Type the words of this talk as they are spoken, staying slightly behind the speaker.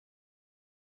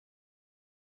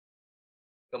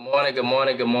Good morning, good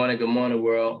morning, good morning, good morning,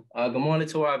 world. Good morning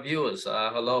to our viewers.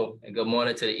 Hello, and good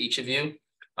morning to each of you.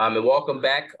 And welcome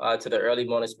back to the Early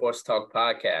Morning Sports Talk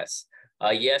podcast.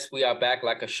 Yes, we are back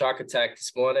like a shark attack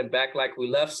this morning, back like we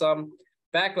left some,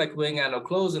 back like we ain't got no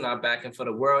clothes in our back, and for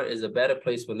the world is a better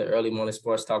place when the Early Morning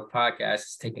Sports Talk podcast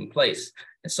is taking place.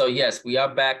 And so, yes, we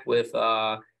are back with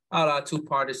our two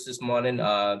parties this morning.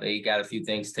 They got a few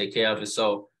things to take care of. And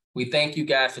so we thank you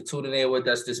guys for tuning in with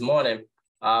us this morning.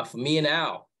 For me and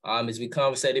Al, as we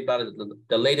conversated about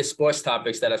the latest sports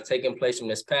topics that have taken place from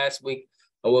this past week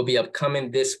or will be upcoming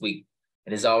this week.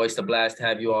 It is always a blast to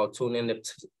have you all tune in to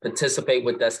participate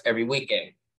with us every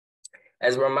weekend.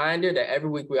 As a reminder that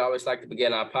every week we always like to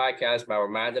begin our podcast by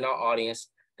reminding our audience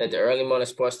that the Early Morning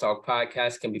Sports Talk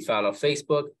podcast can be found on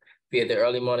Facebook via the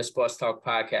Early Morning Sports Talk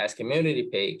podcast community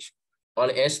page, on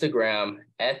Instagram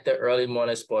at the Early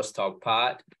Morning Sports Talk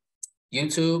pod,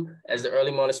 YouTube as the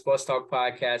Early Morning Sports Talk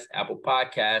podcast, Apple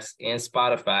Podcasts, and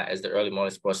Spotify as the Early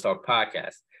Morning Sports Talk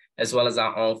podcast, as well as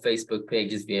our own Facebook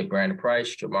pages via Brandon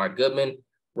Price, Jamar Goodman,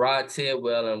 Rod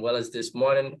Tidwell, and well as this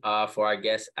morning for our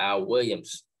guest, Al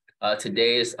Williams.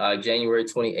 Today is January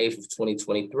 28th of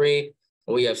 2023,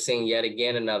 and we have seen yet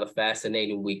again another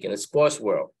fascinating week in the sports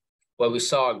world, where we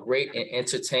saw a great and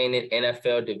entertaining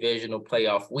NFL divisional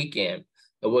playoff weekend,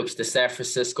 in which the San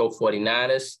Francisco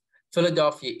 49ers,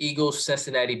 Philadelphia Eagles,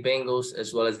 Cincinnati Bengals,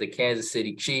 as well as the Kansas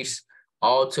City Chiefs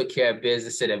all took care of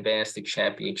business and advanced to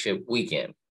championship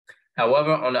weekend.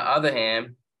 However, on the other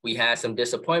hand, we had some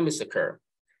disappointments occur,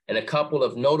 and a couple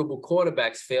of notable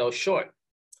quarterbacks fell short,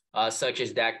 such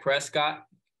as Dak Prescott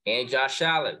and Josh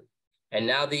Allen. And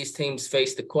now these teams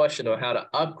face the question on how to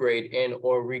upgrade and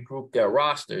or regroup their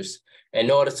rosters in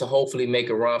order to hopefully make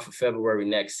a run for February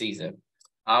next season.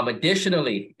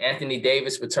 Additionally, Anthony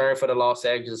Davis returned for the Los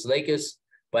Angeles Lakers,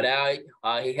 but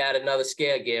he had another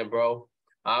scare again, bro.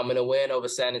 In a win over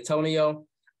San Antonio,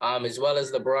 as well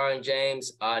as LeBron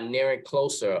James nearing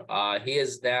closer. He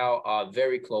is now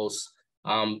very close.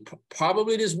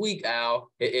 Probably this week,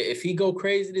 Al. If he go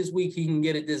crazy this week, he can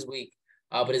get it this week.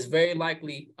 But it's very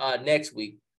likely next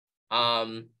week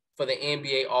for the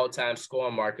NBA all-time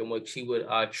scoring mark, in which he would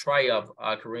triumph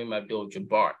Kareem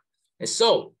Abdul-Jabbar. And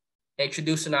so,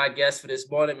 introducing our guest for this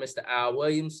morning, Mr. Al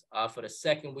Williams, for the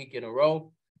second week in a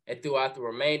row. And throughout the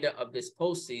remainder of this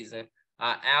postseason,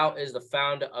 Al is the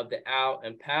founder of the Al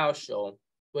and Pal Show,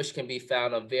 which can be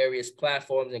found on various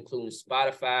platforms, including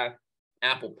Spotify,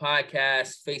 Apple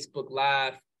Podcasts, Facebook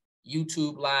Live,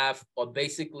 YouTube Live, or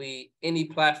basically any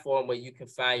platform where you can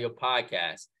find your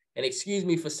podcast. And excuse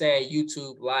me for saying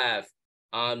YouTube Live.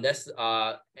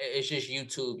 It's just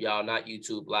YouTube, y'all, not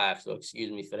YouTube Live. So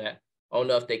excuse me for that. I don't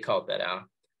know if they caught that out.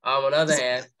 On the other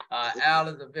hand, Al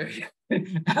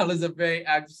is a very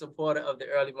active supporter of the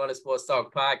Early Morning Sports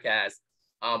Talk podcast,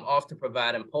 often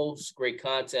providing posts, great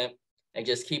content, and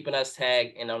just keeping us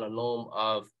tagged and on the loom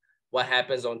of what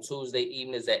happens on Tuesday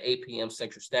evenings at 8 p.m.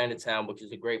 Central Standard Time, which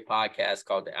is a great podcast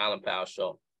called The Al and Pal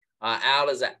Show. Al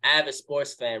is an avid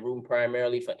sports fan, rooting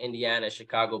primarily for Indiana and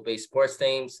Chicago-based sports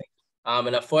teams.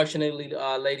 And unfortunately,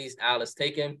 ladies, Al is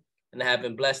taken and have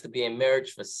been blessed to be in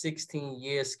marriage for 16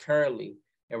 years currently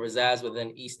and resides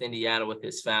within East Indiana with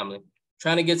his family.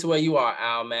 Trying to get to where you are,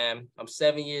 Al, man. I'm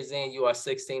 7 years in, you are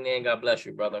 16 in. God bless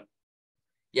you, brother.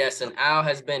 Yes, and Al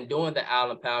has been doing the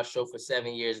Al and Pal Show for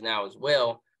 7 years now as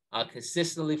well,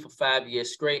 consistently for 5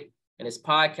 years straight. And his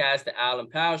podcast, the Al and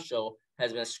Pal Show,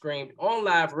 has been streamed on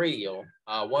live radio,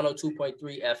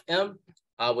 102.3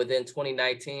 FM. Within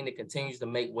 2019, it continues to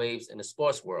make waves in the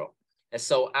sports world. And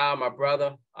so, Al, my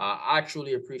brother, I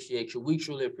truly appreciate you. We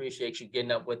truly appreciate you getting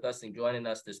up with us and joining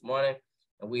us this morning.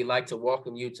 And we'd like to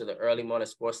welcome you to the Early Morning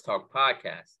Sports Talk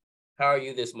podcast. How are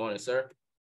you this morning, sir?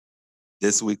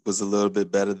 This week was a little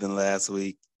bit better than last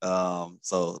week.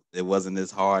 So it wasn't as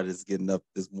hard as getting up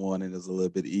this morning. It was a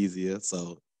little bit easier.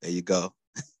 So there you go.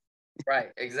 Right,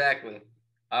 exactly.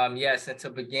 Yes, and to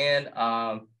begin,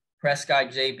 Prescott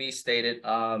JB stated,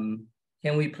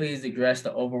 can we please address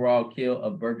the overall kill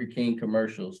of Burger King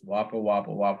commercials? Whopper,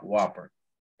 Whopper, Whopper, Whopper.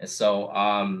 And so,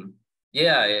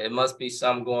 yeah, it must be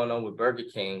something going on with Burger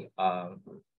King.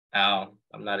 Al,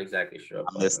 I'm not exactly sure.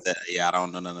 I missed that. Yeah, I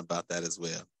don't know nothing about that as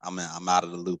well. I'm out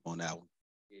of the loop on that one.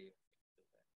 Yeah.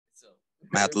 So I'm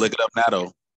gonna have to look it up now,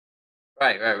 though.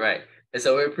 Right. And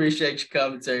so we appreciate your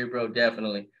commentary, bro.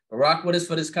 Definitely. But rock with us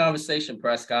for this conversation,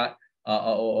 Prescott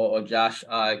or Josh.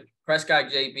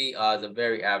 Prescott JB is a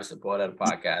very avid supporter of the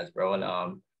podcast, bro,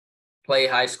 and played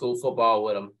high school football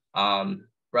with him.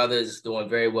 Brother is doing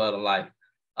very well in life.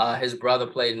 His brother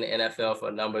played in the NFL for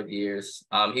a number of years.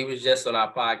 He was just on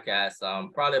our podcast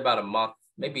probably about a month,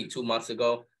 maybe 2 months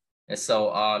ago. And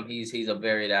so he's a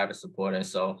very avid supporter. And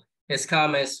so his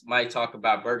comments might talk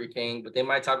about Burger King, but they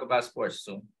might talk about sports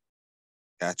too.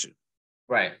 Got you.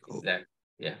 Right. Cool. Exactly.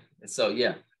 Yeah. And so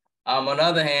yeah. On the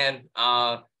other hand,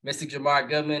 Mr. Jamar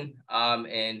Goodman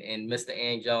and Mr.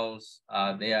 Ian Jones,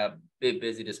 they are a bit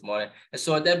busy this morning. And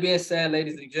so with that being said,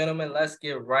 ladies and gentlemen, let's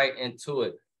get right into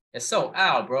it. And so,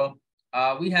 Al, bro,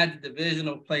 we had the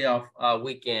divisional playoff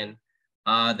weekend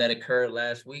that occurred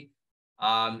last week.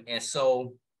 And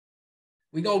so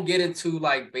we're gonna get into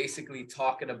like basically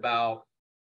talking about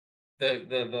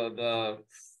the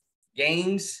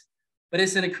games, but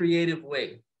it's in a creative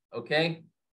way. Okay.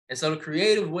 And so the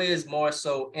creative way is more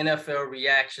so NFL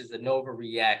reactions and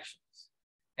overreactions.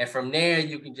 And from there,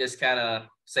 you can just kind of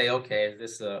say, okay, is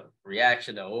this a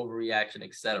reaction, an overreaction,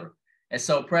 et cetera. And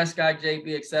so Prescott,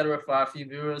 JB, et cetera, for our few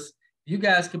viewers, if you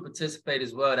guys can participate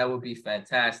as well, that would be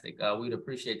fantastic. We'd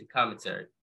appreciate the commentary.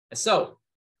 And so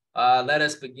let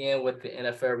us begin with the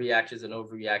NFL reactions and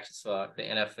overreactions for the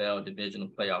NFL divisional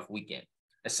playoff weekend.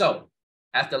 And so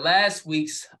after last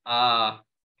week's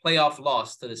playoff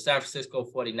loss to the San Francisco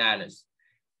 49ers,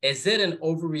 is it an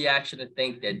overreaction to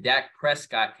think that Dak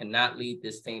Prescott cannot lead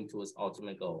this team to its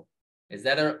ultimate goal? Is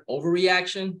that an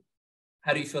overreaction?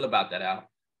 How do you feel about that, Al?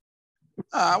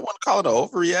 I want to call it an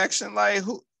overreaction. Like,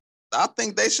 I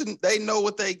think they know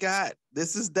what they got.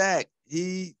 This is Dak.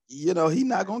 He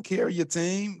not gonna carry your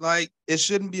team. Like, it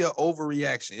shouldn't be an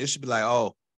overreaction. It should be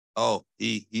like,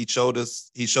 he showed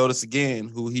us again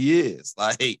who he is.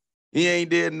 Like, he ain't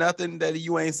did nothing that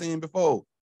you ain't seen before.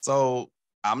 So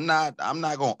I'm not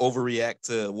gonna overreact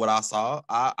to what I saw.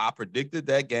 I predicted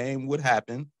that game would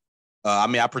happen.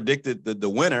 I predicted the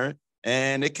winner,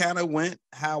 and it kind of went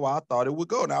how I thought it would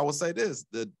go. And I will say this: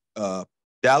 the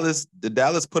Dallas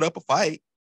put up a fight,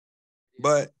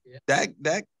 but Dak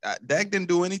didn't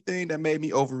do anything that made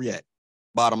me overreact.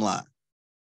 Bottom line.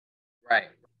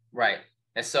 Right.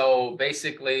 And so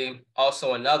basically,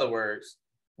 also in other words,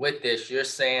 with this, you're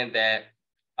saying that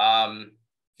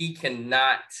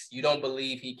you don't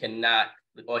believe he cannot,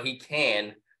 or he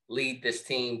can lead this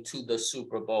team to the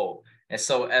Super Bowl. And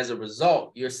so as a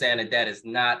result, you're saying that is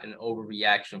not an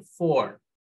overreaction for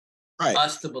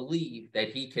us to believe that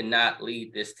he cannot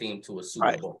lead this team to a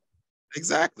Super Bowl.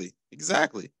 Exactly.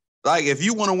 Like, if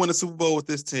you want to win a Super Bowl with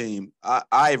this team,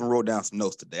 I even wrote down some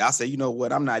notes today. I said, you know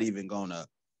what? I'm not even going to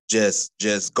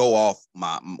just go off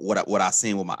what I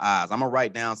seen with my eyes. I'm gonna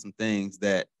write down some things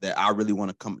that I really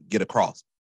want to get across.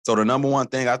 So the number one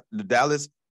thing, the Dallas,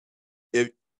 if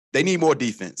they need more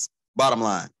defense. Bottom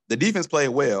line, the defense played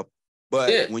well,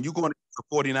 but when you go into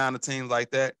 49 teams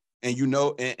like that, and you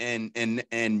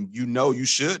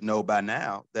should know by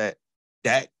now that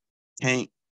Dak can't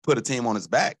put a team on his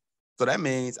back. So that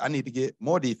means I need to get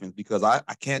more defense because I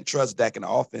can't trust Dak in the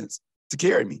offense to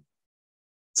carry me.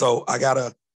 So I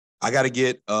gotta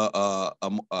get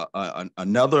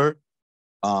another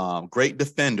great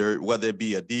defender, whether it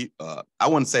be I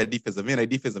wouldn't say a defensive end.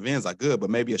 Defensive ends are good, but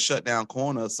maybe a shutdown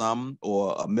corner or something,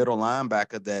 or a middle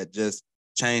linebacker that just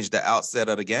changed the outset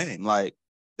of the game. Like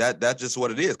that's just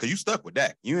what it is. Because you stuck with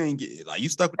Dak. You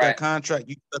stuck with that contract.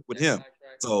 You stuck with him.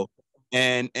 So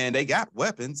and they got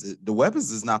weapons. The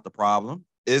weapons is not the problem.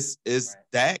 It's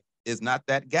Dak is not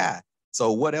that guy.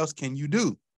 So what else can you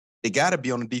do? It got to be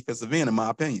on the defensive end, in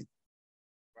my opinion.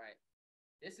 Right.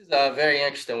 This is very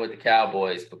interesting with the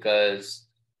Cowboys because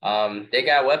they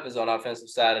got weapons on the offensive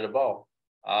side of the ball.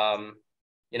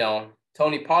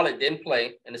 Tony Pollard didn't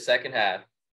play in the second half,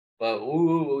 but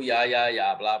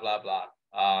blah, blah, blah.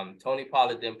 Tony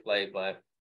Pollard didn't play, but,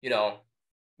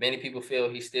 many people feel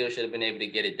he still should have been able to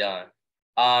get it done.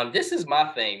 This is my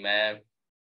thing, man.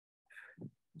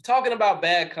 Talking about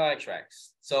bad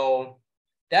contracts. So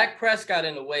Dak Prescott,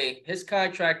 in a way, his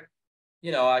contract,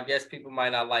 I guess people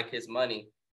might not like his money.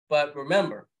 But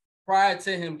remember, prior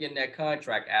to him getting that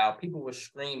contract, Al, people were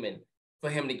screaming for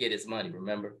him to get his money,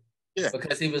 remember? Yeah.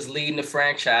 Because he was leading the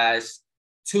franchise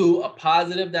to a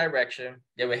positive direction.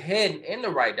 They were heading in the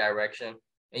right direction.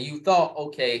 And you thought,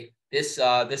 okay, this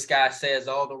guy says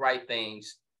all the right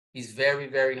things. He's very,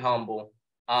 very humble.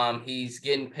 He's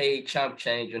getting paid chump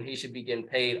change when he should be getting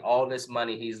paid all this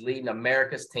money. He's leading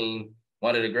America's team,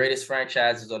 one of the greatest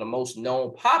franchises or the most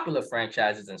known popular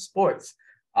franchises in sports,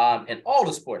 in all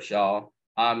the sports, y'all.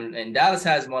 And Dallas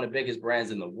has one of the biggest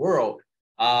brands in the world.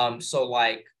 So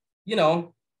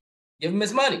give him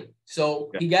his money.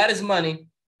 So he got his money,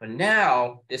 but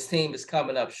now this team is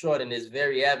coming up short, and it's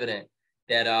very evident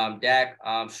that Dak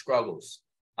struggles.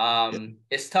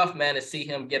 It's tough, man, to see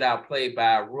him get outplayed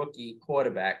by a rookie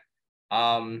quarterback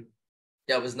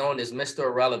that was known as Mr.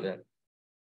 Irrelevant.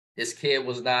 This kid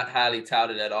was not highly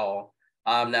touted at all.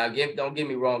 Now, don't get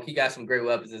me wrong. He got some great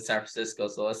weapons in San Francisco.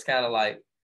 So it's kind of like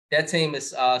that team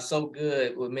is so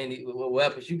good with with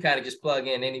weapons. You kind of just plug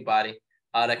in anybody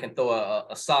that can throw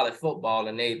a solid football,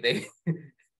 and they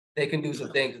they can do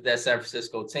some things with that San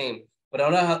Francisco team. But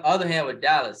on the other hand, with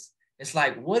Dallas, it's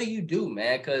like, what do you do,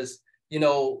 man? Because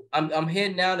I'm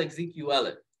heading down to Ezekiel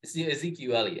Elliott.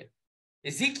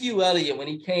 Ezekiel Elliott, when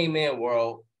he came in,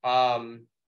 world,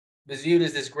 was viewed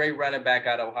as this great running back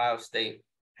out of Ohio State,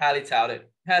 highly touted,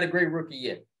 had a great rookie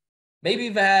year. Maybe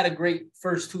even had a great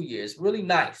first 2 years. Really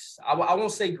nice. I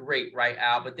won't say great, right,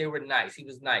 Al, but they were nice. He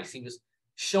was nice. He was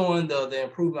showing the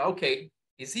improvement. Okay,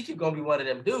 Ezekiel going to be one of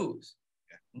them dudes.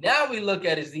 Now we look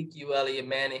at Ezekiel Elliott,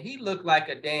 man, and he looked like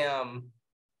a damn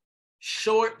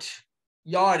short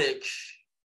yardage,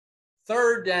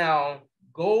 third down,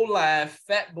 goal line,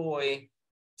 fat boy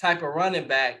type of running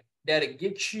back that'll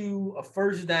get you a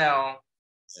first down.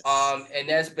 And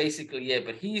that's basically it.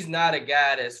 But he's not a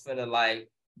guy that's finna like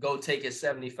go take it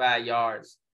 75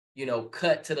 yards,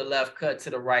 cut to the left, cut to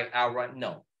the right, outrun.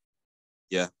 No.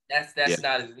 Yeah. That's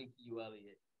not Ezekiel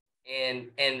Elliott.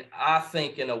 And I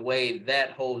think in a way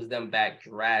that holds them back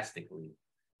drastically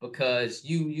because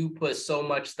you put so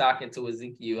much stock into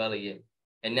Ezekiel Elliott,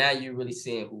 and now you're really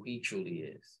seeing who he truly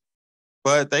is.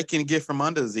 But they can get from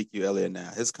under Ezekiel Elliott now.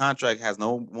 His contract has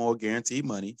no more guaranteed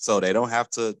money, so they don't have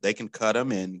to. They can cut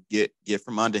him and get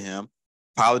from under him.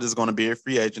 Pollard is going to be a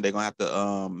free agent. They're going to have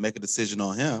to make a decision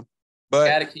on him. But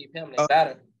got to keep him. They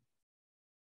better.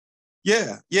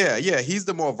 Yeah. He's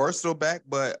the more versatile back,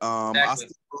 but exactly.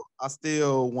 I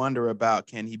still wonder about,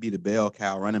 can he be the bell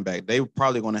cow running back? They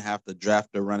probably going to have to draft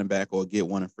a running back or get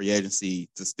one in free agency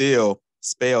to still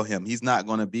spell him. He's not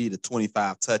going to be the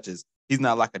 25 touches. He's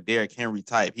not like a Derrick Henry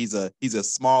type. He's a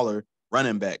smaller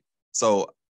running back. So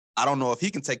I don't know if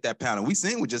he can take that pound. And we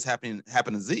seen what just happened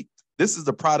to Zeke. This is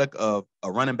the product of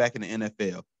a running back in the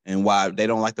NFL and why they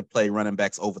don't like to play running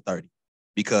backs over 30,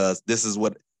 because this is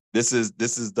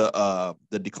the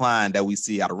decline that we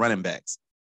see out of running backs.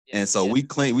 Yeah, and so we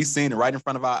seen it right in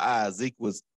front of our eyes. Zeke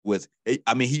was he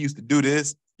used to do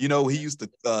this, he used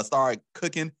to start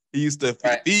cooking. He used to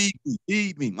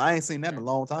feed me. I ain't seen that in a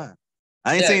long time.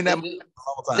 Seen that in a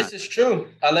long time. This is true.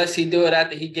 Unless he do it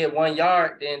after he get 1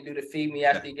 yard, then do the feed me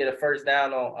after he get a first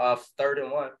down on 3rd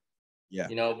and 1. Yeah.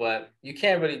 But you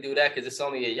can't really do that because it's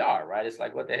only a yard, right? It's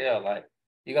like, what the hell? Like,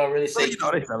 you're going to really say...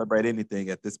 they celebrate anything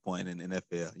at this point in the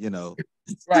NFL,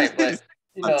 Right, but,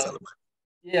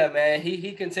 yeah, man,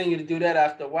 he continued to do that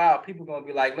after a while. People going to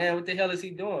be like, man, what the hell is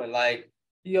he doing? Like,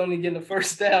 he only getting the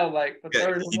first down, like, for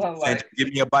 3rd and 1. Like, give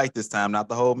me a bite this time, not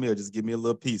the whole meal. Just give me a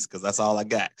little piece, because that's all I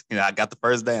got. I got the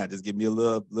first down. Just give me a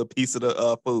little piece of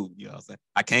the food. You know what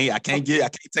I'm saying? I can't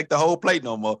take the whole plate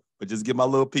no more, but just give my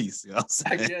little piece. You know what I'm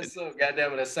saying? I guess so.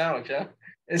 Goddamn it, a sandwich, huh?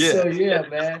 And so, yeah,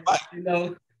 man,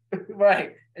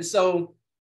 right. And so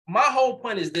my whole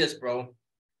point is this, bro.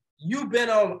 You've been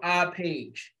on our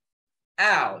page.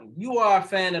 Al, you are a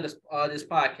fan of this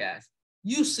podcast.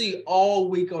 You see all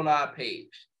week on our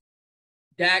page,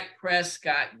 Dak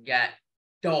Prescott got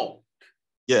dogged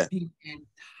the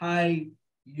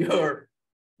entire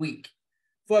week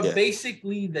for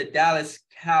basically the Dallas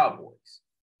Cowboys.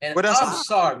 And I'm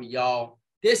sorry, y'all.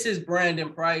 This is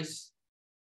Brandon Price.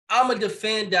 I'm going to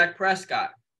defend Dak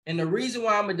Prescott. And the reason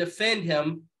why I'm going to defend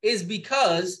him is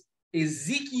because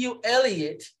Ezekiel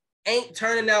Elliott ain't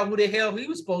turning out who the hell he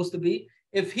was supposed to be.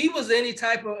 If he was any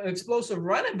type of explosive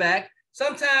running back,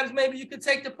 sometimes maybe you could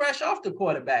take the pressure off the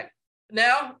quarterback.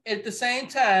 Now, at the same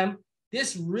time,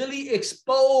 this really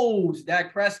exposed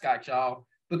Dak Prescott, y'all,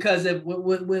 because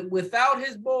without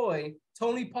his boy,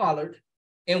 Tony Pollard,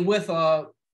 and with, I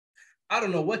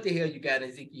don't know what the hell you got in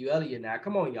Ezekiel Elliott now.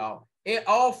 Come on, y'all. And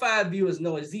all 5 viewers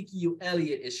know Ezekiel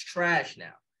Elliott is trash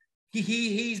now.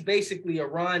 He's basically a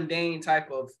Ron Dane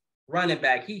type of running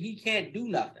back. He can't do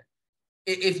nothing.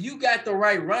 If you got the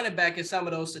right running back in some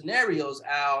of those scenarios,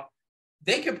 Al,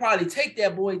 they could probably take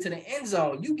that boy to the end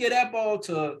zone. You get that ball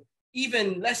to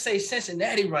even, let's say,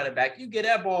 Cincinnati running back. You get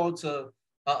that ball to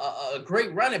a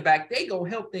great running back. They go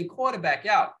help their quarterback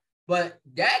out. But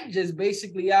Dak just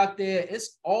basically out there,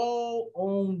 it's all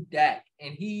on Dak.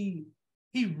 And he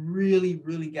really,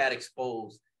 really got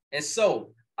exposed. And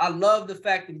so I love the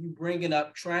fact that you bringing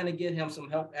up trying to get him some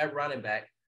help at running back,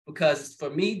 because for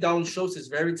me, Dalton Schultz is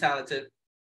very talented.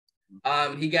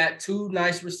 He got 2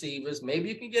 nice receivers. Maybe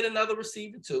you can get another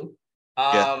receiver too.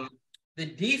 The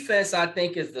defense, I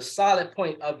think, is the solid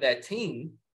point of that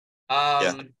team.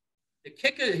 The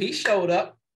kicker, he showed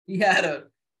up. He had a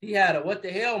what the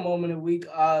hell moment of the week,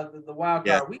 the wild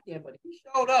card weekend, but he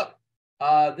showed up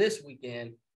this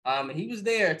weekend. And he was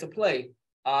there to play.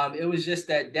 It was just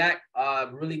that Dak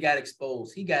really got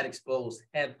exposed. He got exposed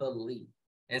heavily.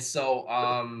 And so,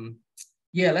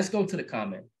 yeah, let's go to the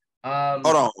comment. Hold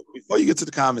on. Before you get to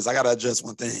the comments, I got to address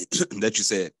one thing that you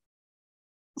said.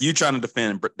 You trying to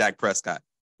defend Dak Prescott.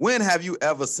 When have you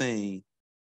ever seen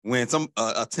when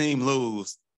a team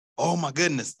lose, oh, my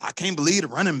goodness, I can't believe the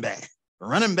running back. The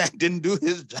running back didn't do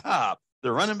his job.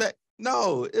 The running back.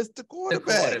 No, it's the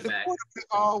quarterback. The quarterback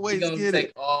always get take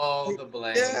it. all the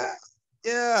blame.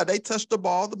 Yeah, they touched the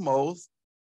ball the most.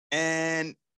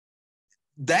 And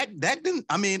Dak didn't,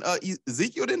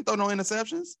 Ezekiel didn't throw no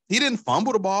interceptions. He didn't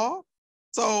fumble the ball.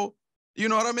 So, you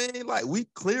know what I mean? Like, we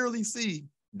clearly see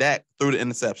Dak threw the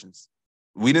interceptions.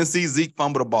 We didn't see Zeke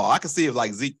fumble the ball. I could see if,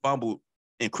 like, Zeke fumbled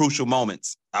in crucial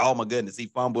moments. Oh, my goodness, he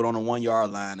fumbled on the 1 yard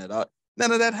line.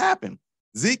 None of that happened.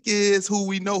 Zeke is who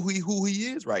we know who he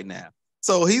is right now.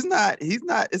 So it's not,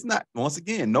 once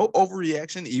again, no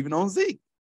overreaction even on Zeke.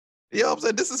 You know what I'm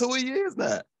saying? This is who he is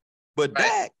now. But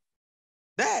right.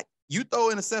 Dak, you throw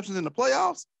interceptions in the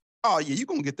playoffs, oh, yeah, you're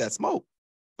going to get that smoke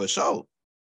for sure.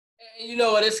 And you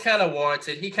know what? It's kind of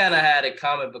warranted. He kind of had a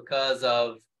comment because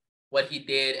of what he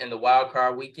did in the wild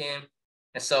card weekend.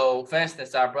 And so, for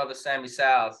instance, our brother Sammy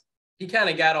South, he kind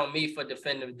of got on me for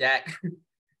defending Dak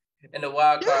in the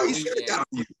wild card weekend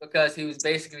because he was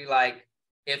basically like,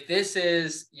 if this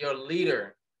is your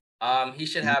leader, he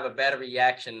should have a better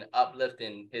reaction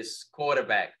uplifting his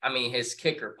his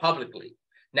kicker publicly.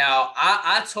 Now,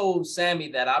 I told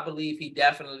Sammy that I believe he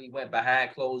definitely went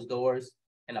behind closed doors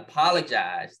and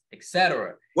apologized,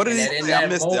 etc. What did he say? I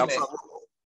missed it.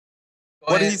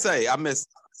 What did he say? I missed.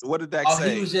 So what did Dak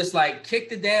say? He was just like, kick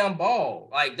the damn ball.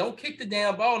 Like, don't kick the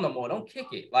damn ball no more. Don't kick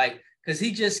it. Like, because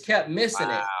he just kept missing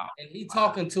it. And he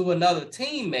talking to another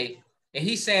teammate, and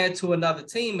he's saying to another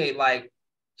teammate, like,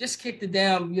 just kick the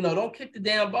damn, don't kick the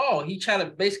damn ball. He trying to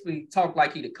basically talk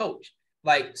like he the coach.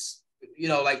 Like,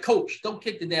 like, coach, don't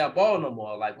kick the damn ball no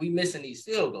more. Like, we missing these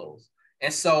field goals.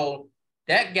 And so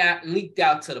that got leaked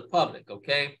out to the public,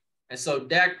 okay? And so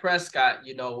Dak Prescott,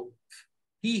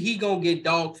 he gonna get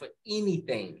dogged for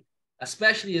anything,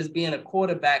 especially as being a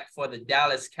quarterback for the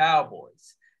Dallas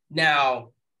Cowboys. Now,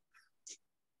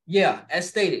 yeah, as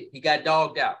stated, he got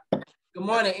dogged out. Good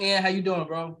morning, Ian. How you doing,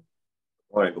 bro?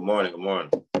 Good morning.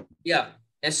 Yeah.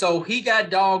 And so he got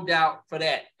dogged out for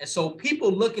that. And so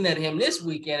people looking at him this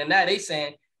weekend, and now they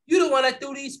saying, you the one that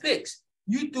threw these picks.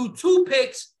 You threw 2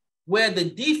 picks where the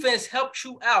defense helped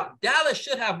you out. Dallas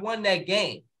should have won that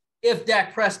game if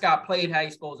Dak Prescott played how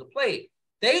he's supposed to play.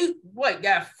 They,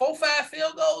 got 4-5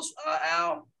 field goals,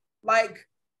 Al? Like,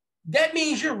 that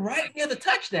means you're right near the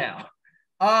touchdown.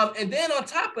 And then on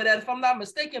top of that, if I'm not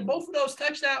mistaken, both of those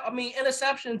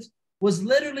interceptions was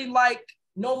literally like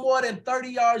no more than 30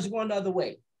 yards going the other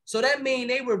way. So that means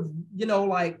they were,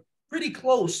 pretty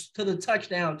close to the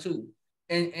touchdown too.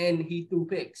 And he threw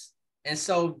picks. And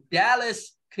so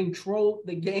Dallas controlled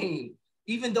the game.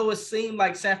 Even though it seemed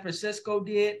like San Francisco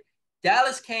did,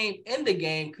 Dallas came in the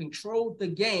game, controlled the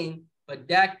game, but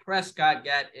Dak Prescott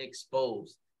got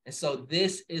exposed. And so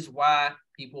this is why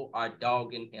people are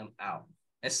dogging him out.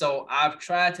 And so I've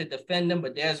tried to defend him,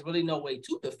 but there's really no way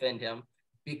to defend him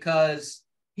because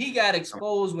he got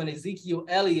exposed when Ezekiel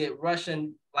Elliott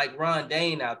rushing like Ron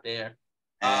Dane out there.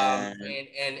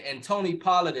 And Tony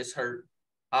Pollard is hurt.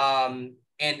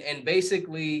 And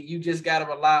basically you just got to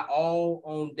rely all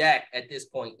on Dak at this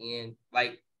point. And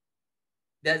like,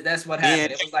 that's what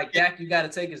happened. It was like, Dak, you got to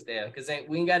take us there because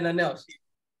we ain't got nothing else.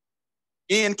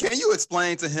 Ian, can you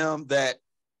explain to him that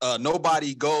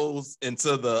nobody goes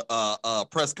into the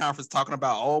press conference talking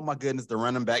about, oh, my goodness, the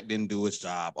running back didn't do his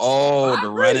job. Oh, the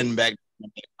running back.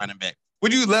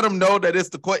 Would you let him know that it's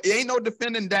it ain't no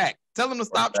defending Dak? Tell him to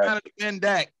stop trying to defend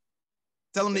Dak.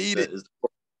 Tell him to eat it.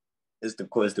 It's the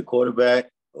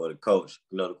quarterback or the coach.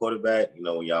 The quarterback,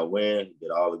 when y'all win, you get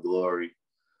all the glory.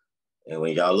 And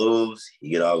when y'all lose, you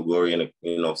get all the glory. And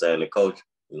the coach,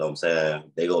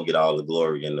 they going to get all the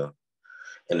glory and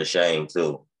the shame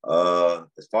too.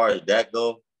 As far as Dak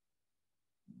go,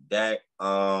 he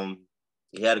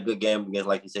had a good game against,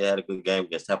 like you said,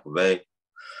 against Tampa Bay.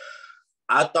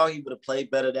 I thought he would have played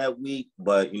better that week,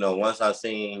 but once I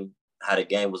seen how the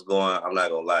game was going, I'm not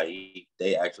gonna lie,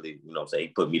 they actually, he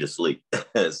put me to sleep.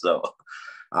 So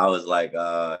I was like,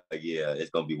 yeah,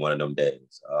 it's gonna be one of them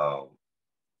days.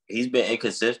 He's been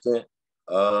inconsistent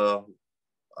a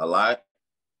lot.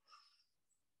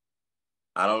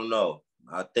 I don't know.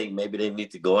 I think maybe they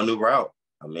need to go a new route.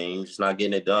 Just not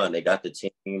getting it done. They got the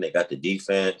team, they got the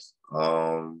defense.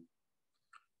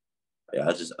 I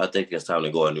think it's time to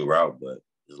go a new route, but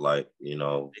it's like, a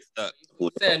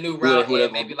new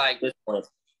route, maybe like it's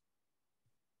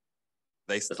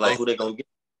like who they gonna get?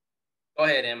 Go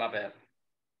ahead, and my bad.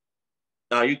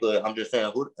 No, you good. I'm just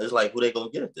saying, who they gonna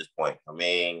get at this point? I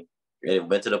mean, they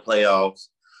went to the playoffs.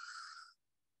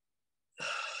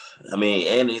 I mean,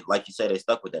 and like you said, they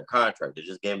stuck with their contract. They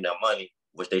just gave them their money,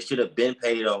 which they should have been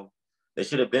paid on. They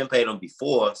should have been paid on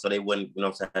before, so they wouldn't,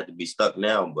 have to be stuck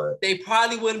now. But they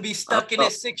probably wouldn't be stuck in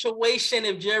this situation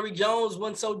if Jerry Jones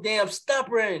wasn't so damn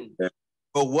stubborn. Yeah.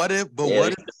 But what if they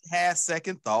had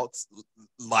second thoughts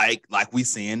like we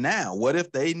seeing now? What if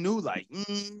they knew that's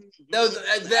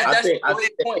the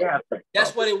point.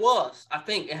 That's what it was. I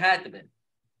think it had to be.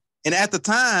 And at the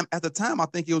time, I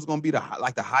think it was going to be the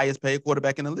highest paid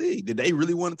quarterback in the league. Did they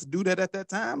really want to do that at that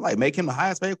time? Like make him the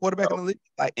highest paid quarterback in the league?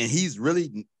 Like, and he's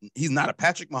not a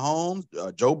Patrick Mahomes,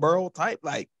 Joe Burrow type.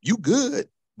 Like, you good,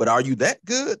 but are you that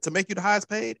good to make you the highest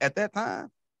paid at that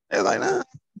time? They're like, nah,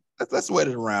 let's sweat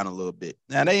it around a little bit.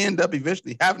 Now they end up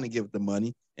eventually having to give it the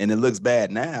money, and it looks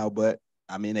bad now. But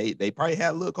I mean, they probably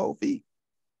had a little cold feet.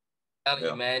 Tell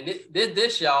you, man,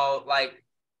 this y'all like.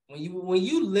 When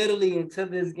you literally into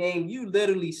this game, you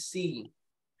literally see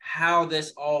how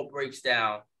this all breaks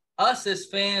down. Us as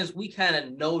fans, we kind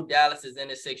of know Dallas is in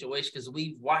this situation because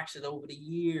we've watched it over the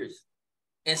years.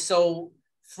 And so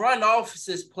front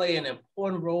offices play an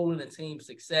important role in the team's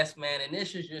success, man. And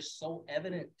this is just so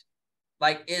evident.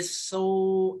 Like, it's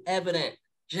so evident.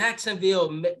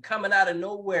 Jacksonville coming out of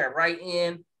nowhere, right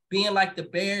in, being like the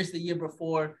Bears the year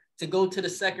before, to go to the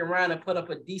second round and put up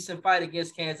a decent fight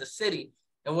against Kansas City.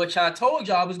 And what I told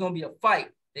y'all was going to be a fight.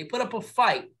 They put up a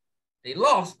fight. They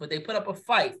lost, but they put up a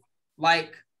fight.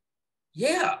 Like,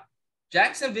 yeah,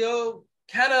 Jacksonville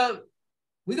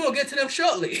we're going to get to them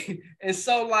shortly. And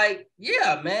so, like,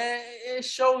 yeah, man, it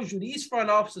shows you these front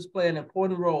offices play an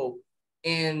important role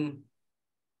in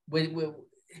let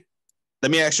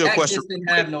me ask you a question. Just didn't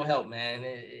have no help, man.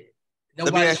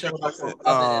 Nobody showed up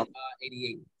other than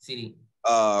 88 CD.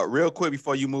 Real quick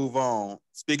before you move on,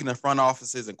 speaking of front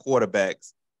offices and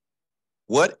quarterbacks,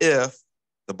 what if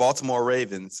the Baltimore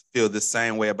Ravens feel the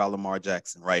same way about Lamar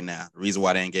Jackson right now? The reason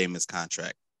why they ain't gave him his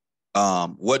contract.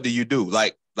 What do you do?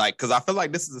 Like, because I feel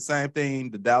like this is the same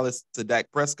thing the Dallas to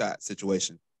Dak Prescott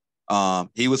situation.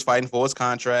 He was fighting for his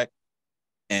contract,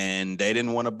 and they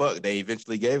didn't want to buck. They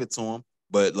eventually gave it to him,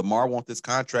 but Lamar wants this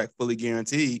contract fully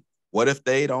guaranteed. What if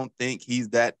they don't think he's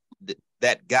that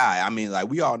guy? I mean, like,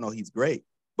 we all know he's great,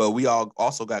 but we all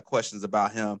also got questions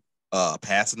about him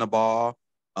passing the ball.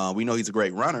 We know he's a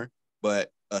great runner,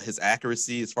 but his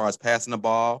accuracy as far as passing the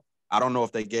ball, I don't know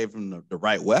if they gave him the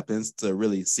right weapons to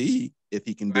really see if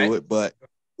he can do it, but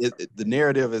the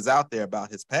narrative is out there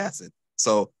about his passing.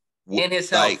 So, in his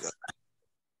health.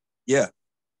 Yeah.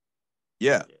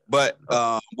 But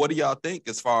what do y'all think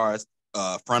as far as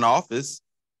front office?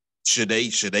 Should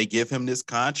they give him this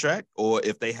contract, or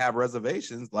if they have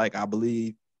reservations, like I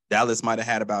believe Dallas might have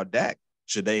had about Dak,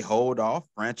 should they hold off,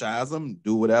 franchise him,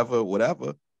 do whatever?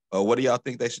 Or what do y'all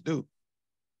think they should do?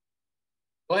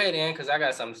 Go ahead, Ian, because I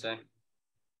got something to say.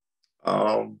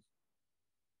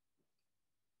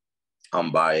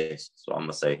 I'm biased, so I'm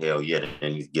gonna say hell yeah,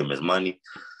 and he's give him his money.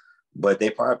 But they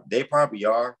probably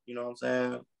are, you know what I'm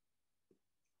saying?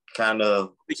 Kind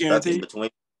of stuck in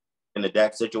between in the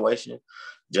Dak situation,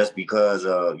 just because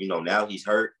now he's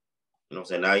hurt. You know what I'm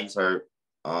saying? Now he's hurt.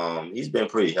 He's been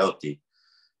pretty healthy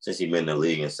since he's been in the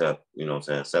league,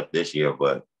 except this year.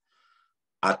 But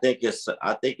I think it's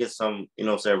some,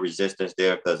 resistance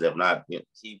there, because if not,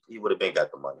 he would have been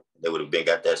got the money. They would have been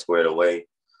got that squared away.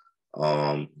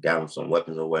 Got him some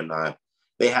weapons or whatnot.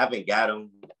 They haven't got him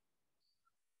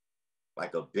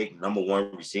like a big number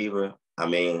one receiver. I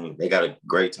mean, they got a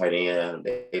great tight end.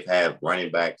 They've had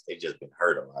running backs. They've just been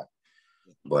hurt a lot.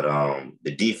 But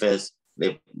the defense,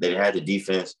 they had the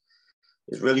defense.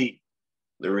 It's really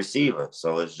the receiver.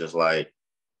 So it's just like,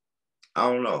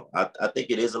 I don't know. I think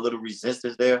it is a little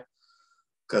resistance there,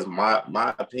 because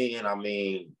my opinion, I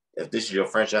mean, if this is your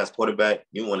franchise quarterback,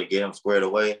 you want to get him squared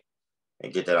away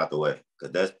and get that out the way,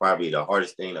 because that's probably the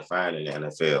hardest thing to find in the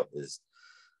NFL is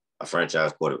a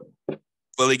franchise quarterback.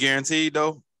 Fully guaranteed,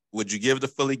 though? Would you give the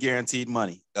fully guaranteed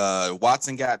money?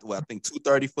 Watson got, I think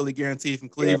 $230 fully guaranteed from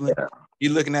Cleveland. Yeah. You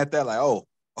looking at that like, oh,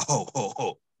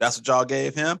 that's what y'all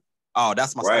gave him? Oh,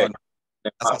 that's my right.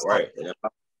 Right.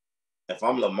 If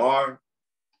I'm Lamar,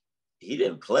 he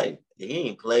didn't play. He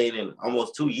ain't played in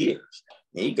almost 2 years.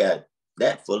 And he got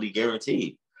that fully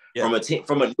guaranteed from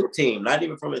a new team, not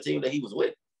even from a team that he was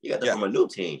with. He got that from a new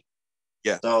team.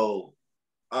 Yeah. So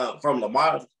from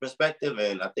Lamar's perspective,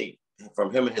 and I think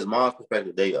from him and his mom's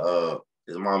perspective,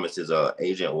 his mom is his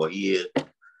agent, or he's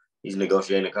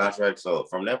negotiating a contract. So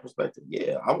from that perspective,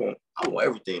 yeah, I want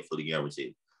everything fully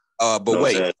guaranteed. But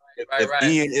wait, Right.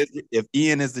 If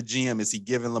Ian is the GM, is he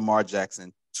giving Lamar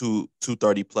Jackson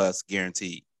 230 plus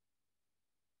guaranteed?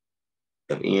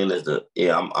 If Ian is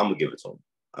I'm gonna give it to him.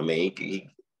 I mean,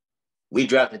 we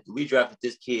drafted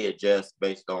this kid just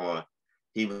based on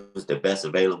he was the best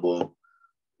available.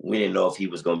 We didn't know if he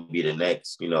was going to be the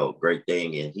next, great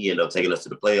thing, and he ended up taking us to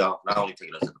the playoff. Not only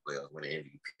taking us to the playoffs, winning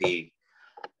MVP,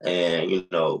 and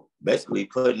basically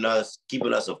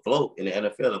keeping us afloat in the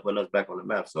NFL and putting us back on the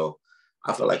map. So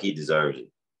I feel like he deserves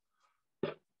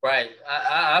it. Right.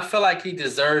 I feel like he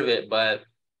deserved it, but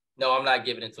no, I'm not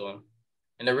giving it to him.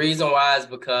 And the reason why is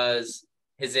because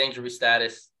his injury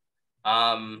status.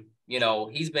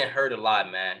 He's been hurt a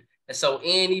lot, man. And so,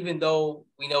 even though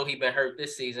we know he's been hurt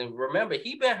this season, remember,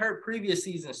 he's been hurt previous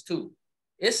seasons too.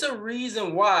 It's a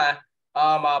reason why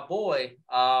my boy,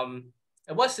 and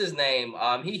what's his name?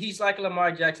 He's like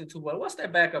Lamar Jackson too. But what's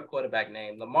that backup quarterback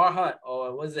name? Lamar Hunt,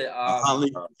 or was it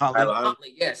Huntley?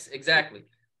 Huntley? Yes, exactly.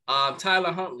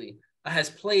 Tyler Huntley has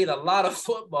played a lot of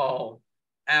football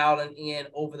out and in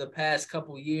over the past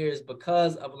couple years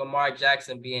because of Lamar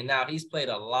Jackson being out. He's played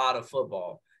a lot of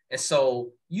football. And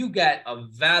so you got a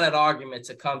valid argument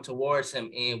to come towards him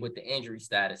in with the injury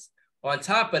status. On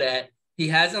top of that, he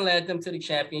hasn't led them to the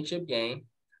championship game.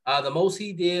 The most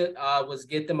he did was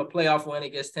get them a playoff win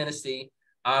against Tennessee.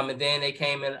 And then they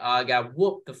came and got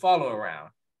whooped the following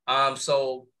round.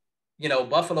 So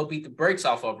Buffalo beat the brakes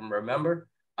off of them, remember?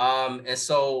 And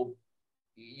so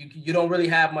you don't really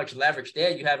have much leverage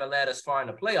there. You haven't led us far in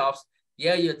the playoffs.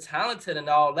 Yeah, you're talented and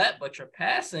all that, but you're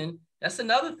passing. That's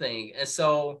another thing. And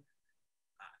so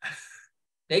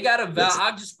they got a valid,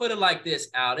 I'll just put it like this,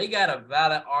 Al. They got a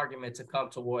valid argument to come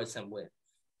towards him with.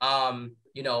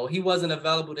 He wasn't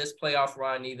available this playoff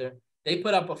run either. They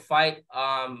put up a fight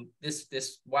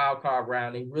this wild card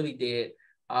round. They really did.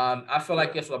 I feel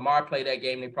like if Lamar played that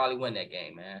game, they probably win that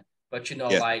game, man. But he's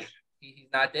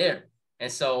not there.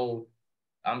 And so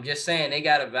I'm just saying they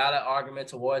got a valid argument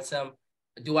towards him.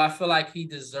 Do I feel like he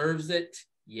deserves it?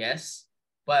 Yes.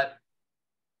 But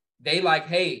they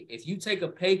hey, if you take a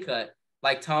pay cut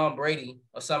like Tom Brady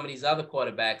or some of these other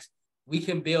quarterbacks, we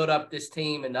can build up this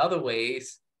team in other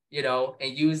ways,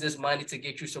 and use this money to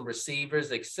get you some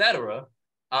receivers, etc.,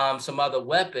 some other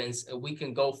weapons, and we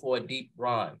can go for a deep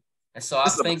run. And so I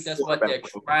think that's what they're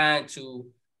trying to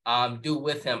do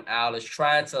with him, Al, is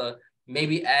trying to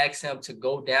maybe ask him to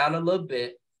go down a little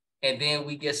bit, and then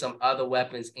we get some other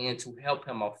weapons in to help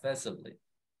him offensively.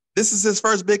 This is his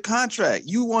first big contract.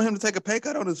 You want him to take a pay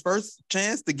cut on his first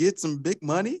chance to get some big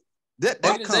money?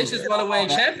 Organizations want to win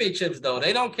championships, though.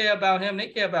 They don't care about him. They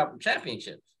care about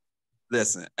championships.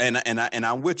 Listen, and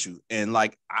I'm with you. And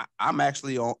I'm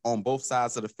actually on both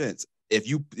sides of the fence. If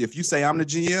you say I'm the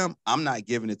GM, I'm not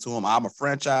giving it to him. I'm a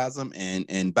franchise him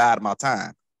and bide my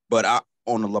time. But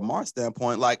on the Lamar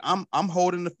standpoint, I'm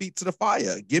holding the feet to the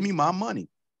fire. Give me my money.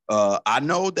 I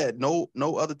know that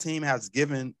no other team has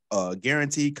given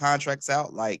guaranteed contracts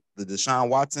out like the Deshaun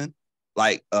Watson.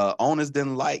 Owners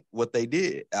didn't like what they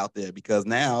did out there because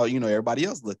now everybody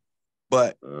else look.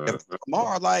 But if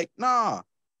Lamar nah,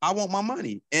 I want my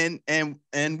money, and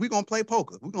we're gonna play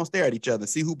poker. We're gonna stare at each other and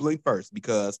see who blink first.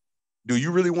 Because do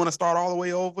you really want to start all the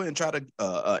way over and try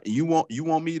to you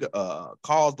want me to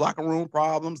cause locker room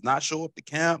problems, not show up to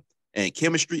camp, and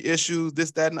chemistry issues,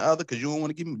 this, that, and the other? Because you don't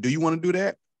want to give me. Do you want to do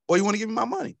that? Or you want to give me my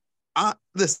money?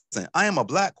 Listen, I am a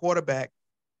black quarterback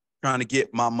trying to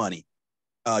get my money.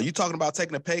 You talking about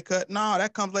taking a pay cut? No,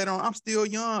 that comes later on. I'm still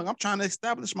young. I'm trying to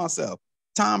establish myself.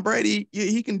 Tom Brady,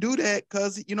 he can do that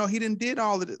because he didn't did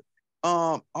all of it,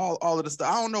 all of the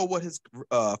stuff. I don't know what his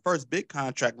first big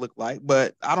contract looked like,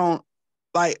 but I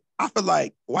feel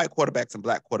like white quarterbacks and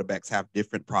black quarterbacks have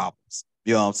different problems.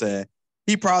 You know what I'm saying?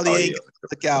 He probably ain't gonna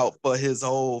look out for his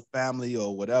whole family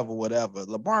or whatever.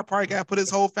 Lamar probably got to put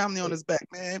his whole family on his back,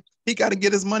 man. He got to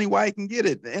get his money while he can get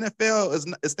it. The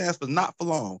NFL it stands for not for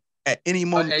long. At any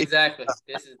moment. Exactly.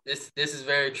 This is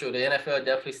very true. The NFL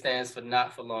definitely stands for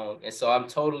not for long. And so I'm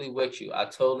totally with you. I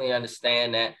totally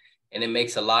understand that. And it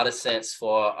makes a lot of sense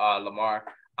for Lamar.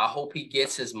 I hope he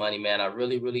gets his money, man. I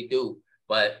really, really do.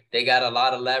 But they got a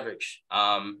lot of leverage.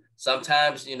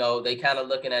 Sometimes, they kind of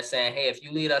looking at saying, hey, if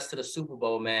you lead us to the Super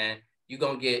Bowl, man, you're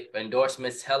going to get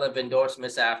endorsements, hell of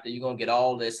endorsements after. You're going to get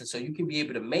all this. And so you can be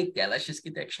able to make that. Let's just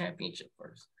get that championship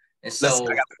first. And so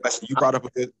I got the question. You brought up a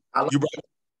good.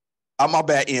 My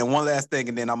bad, Ian. One last thing,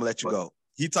 and then I'm gonna let you go.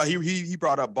 He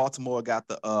brought up Baltimore got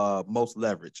the most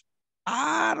leverage.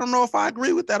 I don't know if I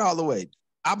agree with that all the way.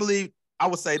 I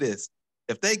would say this: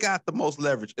 if they got the most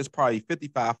leverage, it's probably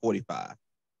 55-45.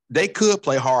 They could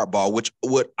play hardball, which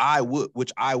I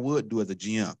would do as a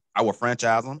GM. I would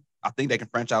franchise them. I think they can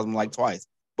franchise them twice.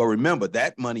 But remember,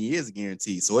 that money is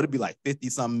guaranteed. So it'd be like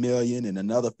 50-something million and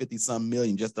another 50-something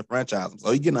million just to franchise him. So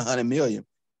he's getting 100 million.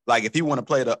 Like if he want to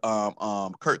play the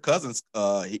Kirk Cousins,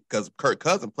 because Kirk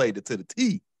Cousins played it to the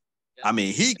T. Yep. I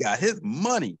mean, he got his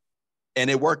money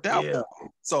and it worked out for him.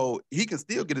 So he can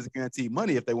still get his guaranteed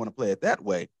money if they want to play it that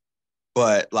way.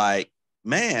 But like,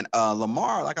 man,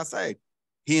 Lamar, like I say,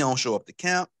 he don't show up to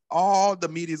camp. All the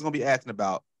media is gonna be asking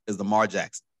about is Lamar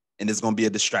Jackson. And it's going to be a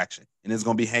distraction. And it's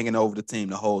going to be hanging over the team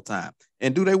the whole time.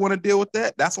 And do they want to deal with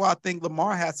that? That's why I think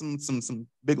Lamar has some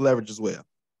big leverage as well.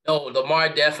 No, Lamar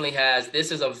definitely has.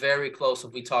 This is a very close,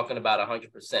 if we're talking about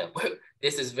 100%.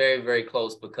 This is very, very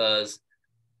close because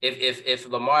if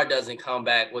Lamar doesn't come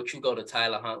back, what you go to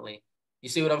Tyler Huntley. You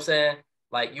see what I'm saying?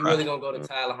 Like, you really going to go to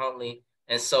Tyler Huntley.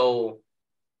 And so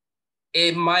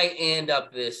it might end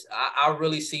up this. I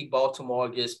really see Baltimore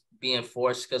just being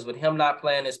forced because with him not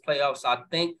playing this playoffs, I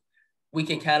think we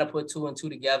can kind of put 2 and 2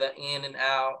 together in and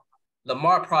out.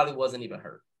 Lamar probably wasn't even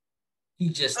hurt. He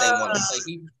just didn't want to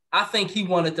play. I think he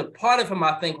wanted to, part of him,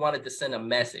 I think, wanted to send a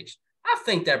message. I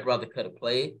think that brother could have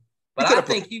played, but I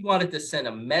think he wanted to send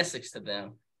a message to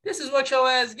them. This is what your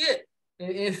ass get.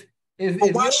 If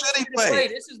why should he play?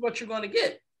 This is what you're going to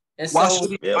get. And why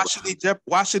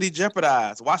should he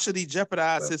jeopardize? Why should he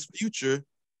jeopardize his future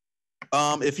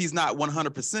if he's not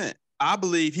 100%? I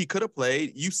believe he could have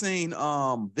played. You seen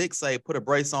Vic say put a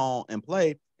brace on and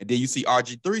play, and then you see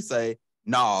RG3 say,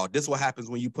 "No, this is what happens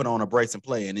when you put on a brace and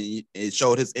play." And it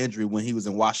showed his injury when he was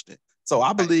in Washington. So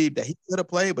I believe that he could have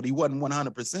played, but he wasn't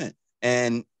 100%.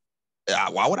 And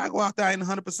why would I go out there in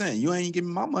 100%? You ain't giving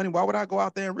me my money. Why would I go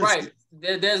out there and risk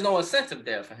it? There's no incentive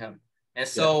there for him. And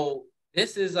so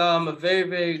this is a very,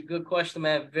 very good question,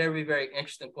 man. Very, very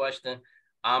interesting question.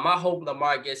 I hope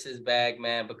Lamar gets his bag,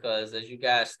 man, because as you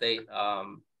guys state,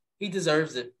 he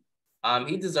deserves it.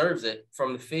 He deserves it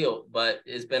from the field, but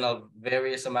it's been a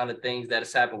various amount of things that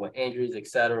has happened with injuries,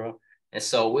 etc. And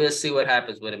so we'll see what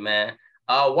happens with it, man.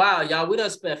 Wow, y'all, we done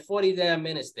spent 40 damn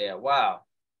minutes there. Wow.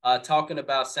 Talking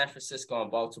about San Francisco and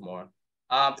Baltimore.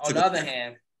 On the other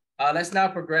hand, let's now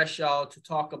progress, y'all, to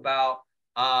talk about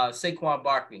Saquon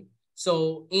Barkley.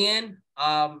 So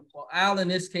Al in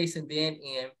this case, and then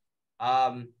Ian,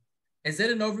 is it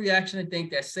an overreaction to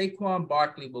think that Saquon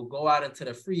Barkley will go out into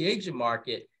the free agent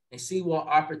market and see what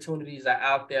opportunities are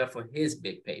out there for his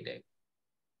big payday?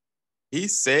 He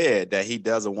said that he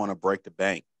doesn't want to break the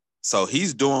bank. So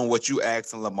he's doing what you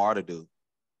asking Lamar to do,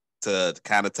 to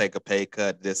kind of take a pay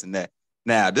cut, this and that.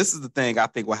 Now, this is the thing I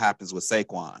think what happens with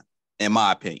Saquon, in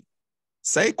my opinion.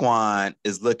 Saquon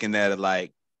is looking at it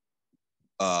like,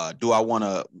 do I want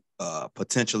to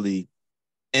potentially,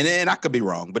 and I could be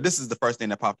wrong, but this is the first thing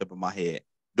that popped up in my head.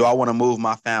 Do I want to move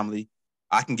my family?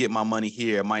 I can get my money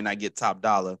here. I might not get top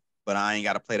dollar, but I ain't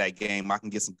got to play that game. I can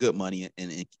get some good money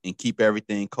and keep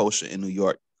everything kosher in New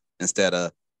York instead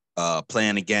of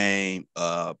playing the game,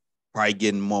 probably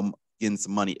getting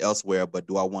some money elsewhere. But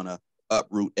do I want to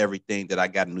uproot everything that I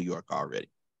got in New York already?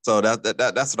 So that's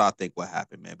what I think what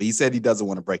happened, man. But he said he doesn't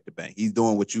want to break the bank. He's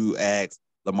doing what you asked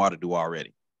Lamar to do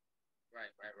already. Right.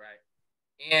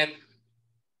 And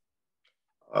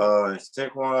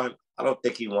Saquon, I don't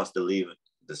think he wants to leave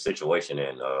the situation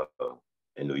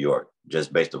in New York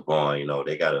just based upon,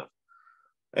 they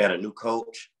had a new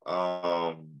coach.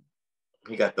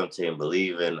 He got them team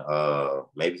believing.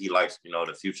 Maybe he likes,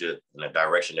 the future and the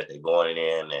direction that they're going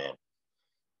in, and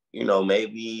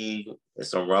maybe there's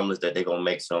some rumblings that they're gonna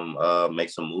make some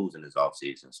moves in this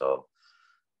offseason. So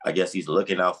I guess he's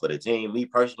looking out for the team. Me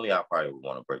personally, I probably would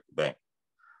want to break the bank.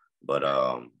 But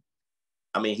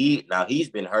I mean, he's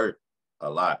been hurt a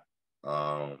lot.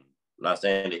 I'm not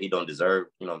saying that he don't deserve,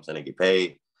 to get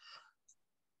paid.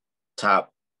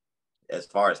 Top, as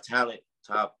far as talent,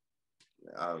 top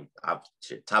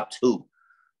 2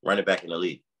 running back in the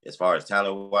league. As far as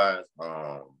talent-wise,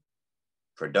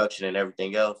 production and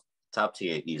everything else, top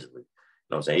 10 easily.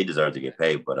 He deserves to get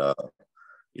paid, but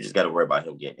you just got to worry about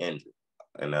him getting injured.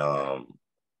 And I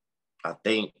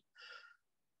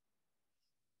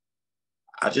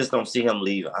just don't see him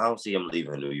leaving. I don't see him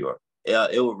leaving New York.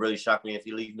 It would really shock me if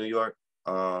he leaves New York.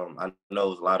 I know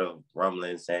there's a lot of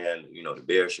rumblings saying, the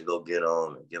Bears should go get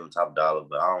him and give him top dollar,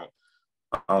 but I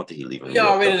don't think he's leaving New York.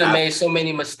 Y'all already made so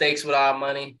many mistakes with our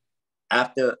money.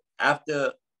 After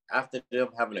them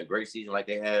having a great season like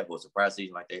they had, or a surprise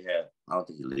season like they had, I don't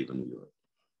think he's leaving New York.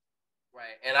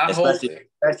 Right, and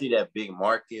especially that big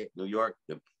market, New York,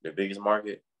 the biggest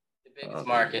market. The biggest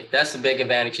market. That's the big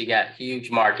advantage you got.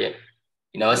 Huge market.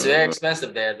 It's very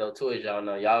expensive there, though, too, as y'all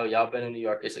know. Y'all been in New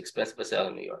York. It's expensive to sell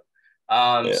in New York.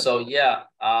 So,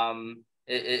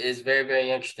 it's very,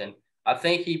 very interesting. I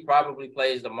think he probably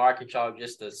plays the market chart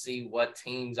just to see what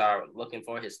teams are looking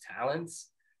for his talents.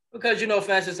 Because,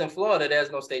 for instance, in Florida,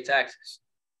 there's no state taxes.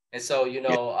 And so,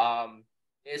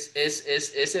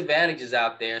 it's advantages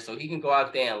out there. So he can go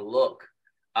out there and look.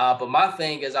 But my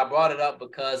thing is, I brought it up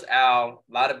because a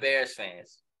lot of Bears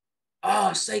fans,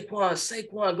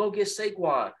 Saquon, go get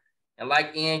Saquon. And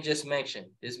like Ian just mentioned,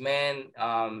 this man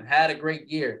had a great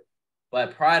year.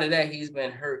 But prior to that, he's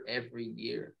been hurt every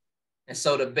year. And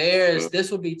so the Bears,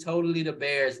 this would be totally the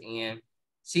Bears, Ian.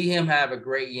 See him have a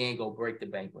great year and go break the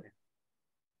bank with him.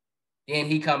 Then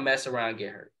he come mess around and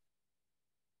get hurt.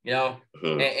 And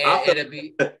it'll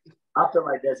be. I feel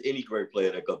like that's any great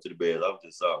player that comes to the Bears. I'm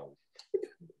just sorry.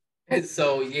 And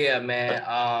so, yeah,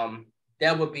 man,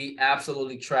 that would be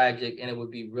absolutely tragic, and it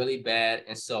would be really bad.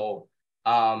 And so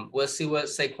we'll see what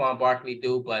Saquon Barkley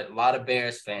do, but a lot of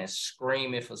Bears fans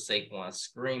screaming for Saquon,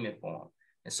 screaming for him.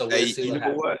 And so we'll see what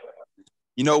happens.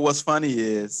 You know what's funny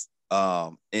is,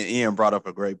 and Ian brought up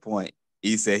a great point.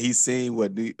 He said he's seen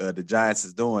what the Giants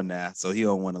is doing now, so he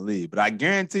don't want to leave. But I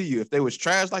guarantee you, if they was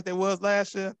trash like they was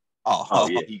last year, yeah,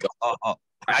 he go.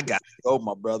 I got to go,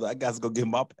 my brother. I got to go get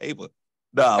my paper.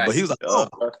 Nah, but he was like,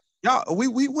 y'all,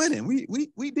 we winning.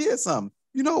 We did something.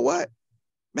 You know what?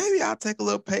 Maybe I'll take a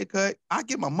little pay cut. I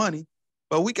get my money,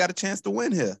 but we got a chance to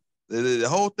win here. The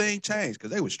whole thing changed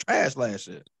because they was trash last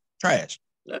year. Trash.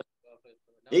 Yeah.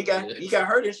 He got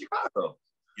hurt in Chicago.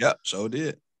 Yep, sure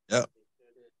did. Yep.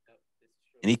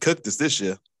 And he cooked us this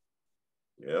year.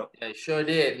 Yeah. Yeah, he sure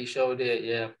did.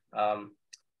 Yeah.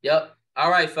 Yep.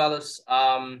 All right, fellas.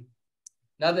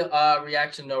 Another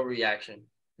reaction, no reaction.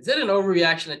 Is it an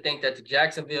overreaction to think that the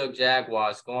Jacksonville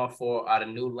Jaguars going forward are the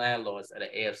new landlords of the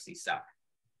AFC South?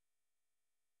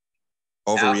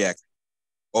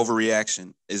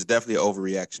 Overreaction is definitely an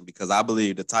overreaction because I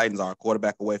believe the Titans are a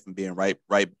quarterback away from being right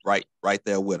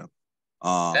there with them.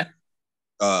 I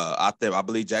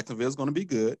believe Jacksonville is going to be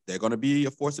good. They're going to be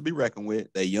a force to be reckoned with.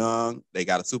 They're young. They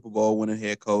got a Super Bowl winning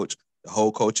head coach. The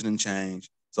whole coaching and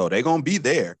change, so they're going to be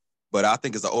there. But I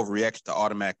think it's an overreaction to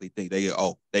automatically think they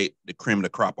the cream of the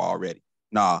crop already.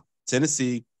 Nah,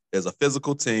 Tennessee is a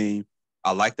physical team.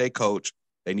 I like their coach.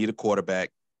 They need a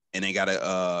quarterback, and they got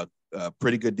a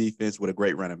pretty good defense with a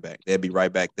great running back. They'll be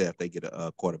right back there if they get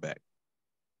a quarterback.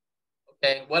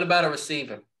 Okay, what about a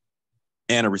receiver?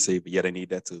 And a receiver. Yeah, they need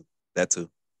that too. Yeah, because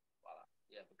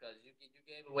you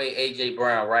gave away A.J.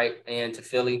 Brown, right, and to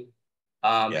Philly,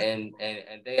 and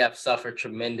they have suffered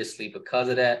tremendously because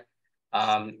of that.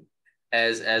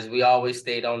 As we always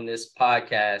state on this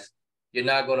podcast, you're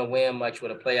not going to win much with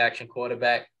a play-action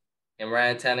quarterback. And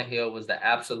Ryan Tannehill was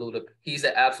he's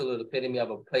the absolute epitome of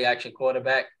a play-action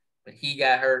quarterback, but he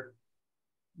got hurt,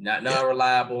 not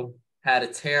reliable, had a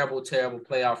terrible, terrible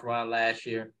playoff run last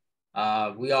year.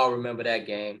 We all remember that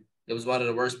game. It was one of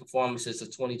the worst performances of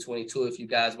 2022 if you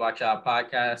guys watch our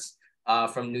podcast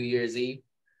from New Year's Eve.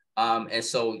 And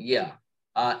so, yeah.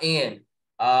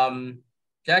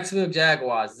 Jacksonville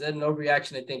Jaguars, is there no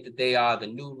reaction to think that they are the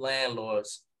new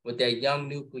landlords with their young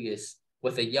nucleus,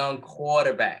 with a young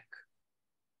quarterback?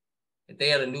 That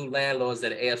they are the new landlords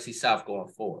of the AFC South going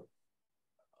forward?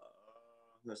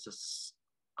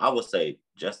 I would say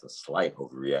just a slight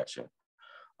overreaction.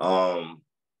 I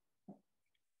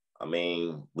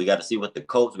mean, we got to see what the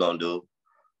coach going to do.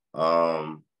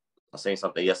 I seen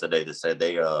something yesterday that said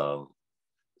they going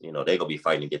to be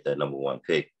fighting to get that number one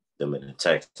pick, them in the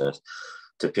Texans,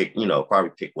 to pick, probably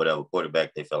pick whatever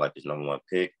quarterback they feel like is number one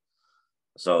pick.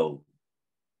 So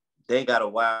they got a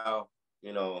while,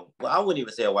 well, I wouldn't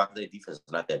even say a while because their defense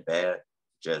is not that bad.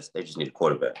 They just need a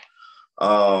quarterback.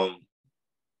 The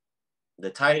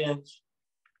Titans,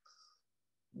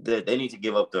 they need to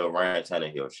give up the Ryan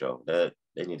Tannehill show. That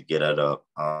they need to get that up.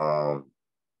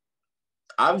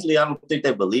 Obviously, I don't think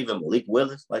they believe in Malik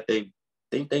Willis like they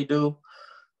think they do.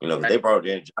 They brought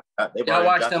in. Y'all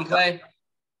watch them play?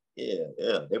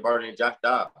 Yeah. They brought in Josh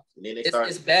Dobbs, and then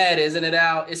it's bad, isn't it,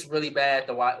 Al? It's really bad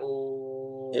to watch.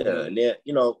 Ooh. Yeah, and then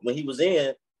when he was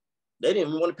in, they didn't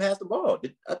even want to pass the ball.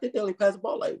 I think they only passed the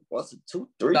ball like once, two,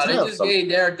 three times. They just gave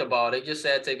Derek the ball. They just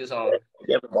said take us home.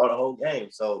 They haven't ball the whole game,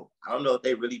 so I don't know if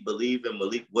they really believe in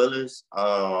Malik Willis.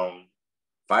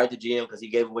 Fired the GM because he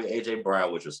gave away A.J.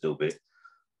 Brown, which was stupid.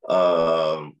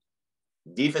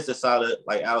 Defense is solid.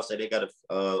 Like Al said, they got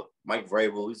Mike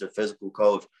Vrabel. He's a physical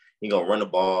coach. He gonna run the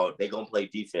ball. They gonna play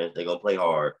defense. They gonna play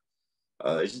hard.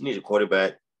 It just needs a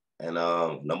quarterback and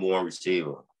number one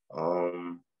receiver.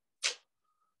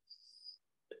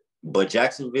 But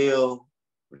Jacksonville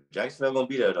gonna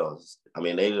be there though. I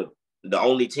mean, they the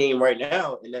only team right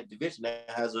now in that division that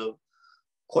has a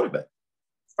quarterback.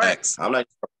 Facts. I'm not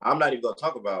even gonna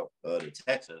talk about the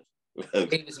Texans.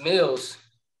 Davis Mills.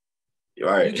 You're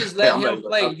right. You just let him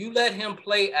play. You let him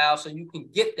play, Al, so you can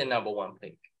get the number one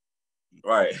pick.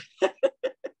 Right.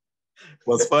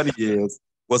 What's funny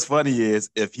is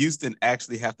if Houston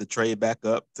actually have to trade back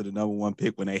up to the number one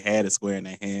pick when they had it square in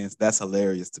their hands, that's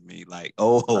hilarious to me. Like,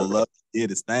 Love did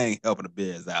his thing helping the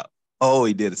Bears out. Oh,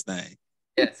 he did his thing.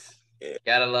 Yes. Yeah.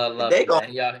 Gotta love, they go,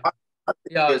 man. Y'all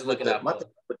always looking out for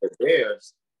with the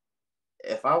Bears.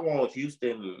 If I want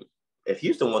Houston, if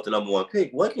Houston wants the number one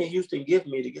pick, what can Houston give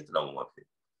me to get the number one pick?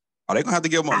 Are they gonna have to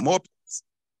give them more picks?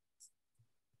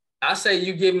 I say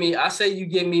you give me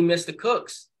Mr.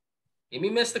 Cooks. Give me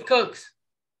Mr. Cooks.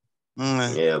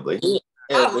 Yeah, but he ain't.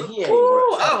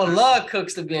 I would love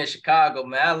Cooks to be in Chicago,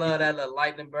 man. I love that little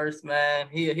lightning burst, man.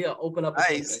 He'll open up.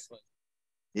 Nice.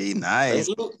 He nice.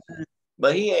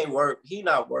 But he ain't worth. He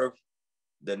not worth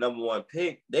the number one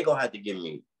pick. They're gonna have to give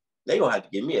me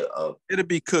a. It'll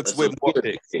be Cooks with more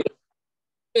picks.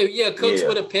 Yeah, Cooks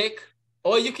with a pick.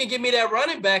 Or you can give me that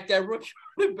running back, that rookie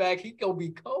running back. He gonna be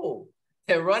cold.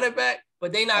 That running back,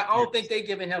 but they not. I don't think they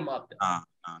giving him up. No.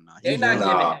 They're not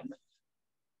giving him.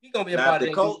 He's gonna be a part of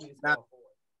the Colts.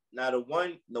 Now the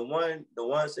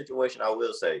one situation I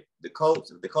will say, the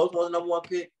Colts. If the Colts want the number one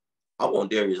pick, I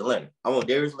want Darius Leonard.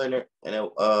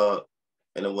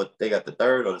 And then what? They got the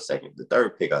third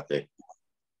pick, I think.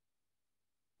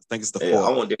 I think it's the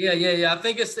fourth. Yeah. I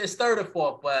think it's third or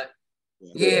fourth, but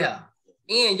yeah.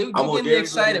 Ian, you getting me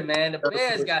excited, man. The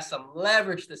Bears got some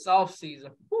leverage this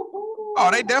offseason. Oh,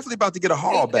 they definitely about to get a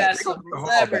haul back. They got some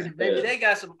leverage, baby. They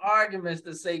got some arguments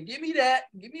to say, give me that.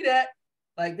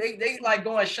 Like they like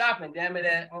going shopping, damn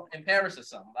it, in Paris or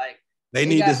something. Like they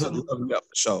need to hook Lovey up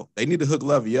for sure. They need to hook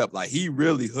Lovey up. Like he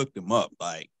really hooked him up.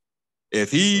 Like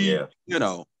if he,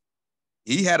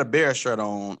 he had a Bear shirt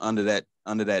on under that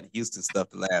Houston stuff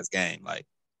the last game. Like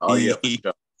he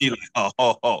like,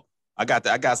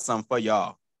 I got something for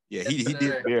y'all. Yeah, he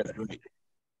did Bears great.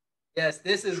 Yes,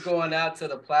 this is going out to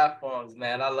the platforms,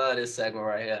 man. I love this segment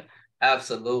right here.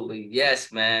 Absolutely.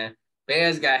 Yes, man.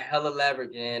 Bears got hella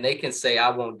leverage, and they can say, I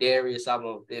want Darius, I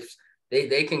want this.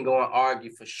 They can go and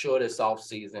argue for sure this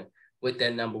offseason with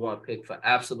that number one pick for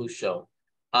absolute show.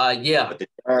 Yeah. But the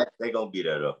Jags, they going to be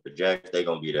there, though. The Jags, they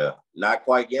going to be there. Not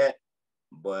quite yet,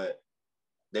 but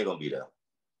they going to be there.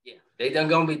 Yeah, they're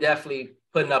going to be definitely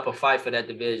putting up a fight for that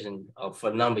division for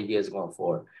a number of years going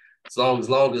forward. As long as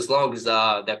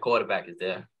that quarterback is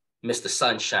there, Mr.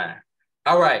 Sunshine.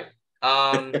 All right.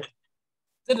 Is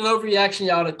it an overreaction,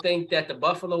 y'all, to think that the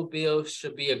Buffalo Bills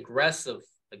should be aggressive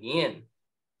again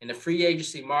in the free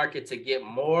agency market to get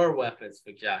more weapons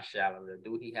for Josh Allen? Or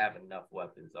do he have enough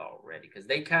weapons already? Because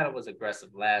they kind of was aggressive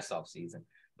last offseason.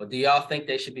 But do y'all think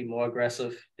they should be more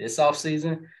aggressive this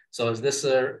offseason? So is this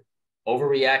a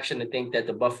overreaction to think that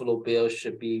the Buffalo Bills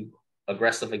should be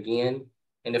aggressive again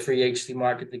in the free agency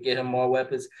market to get him more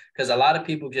weapons? Because a lot of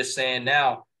people just saying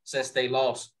now, since they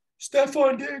lost,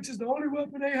 Stephon Diggs is the only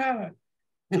weapon they had.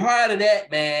 Prior to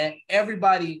that, man,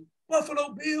 everybody,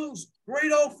 Buffalo Bills,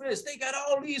 great offense. They got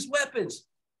all these weapons.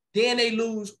 Then they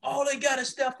lose. All they got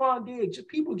is Stephon Diggs.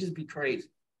 People just be crazy.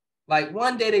 Like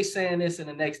one day they saying this and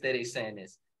the next day they saying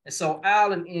this. And so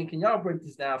Al and Ian, can y'all break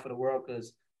this down for the world?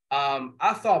 Because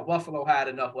I thought Buffalo had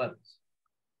enough weapons.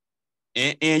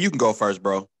 And you can go first,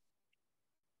 bro.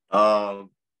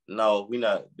 No, we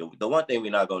not. The one thing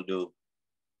we're not gonna do.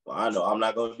 Well, I know I'm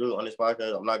not gonna do on this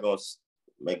podcast. I'm not gonna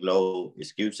make no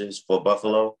excuses for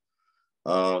Buffalo.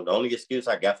 The only excuse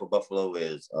I got for Buffalo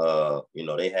is,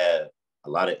 they had a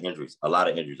lot of injuries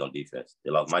on defense.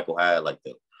 They lost Michael Hyde like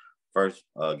the first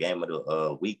game of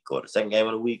the week or the second game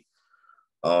of the week.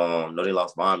 They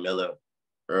lost Von Miller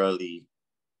early.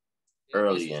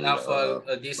 He's out for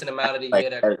a decent amount of the year.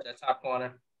 That top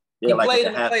corner. He played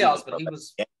in the playoffs, but he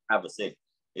was 5 or 6.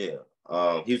 Yeah.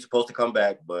 He was supposed to come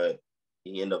back, but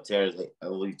he ended up tearing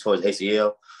towards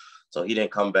ACL, so he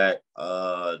didn't come back.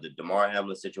 The Damar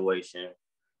Hamlin situation,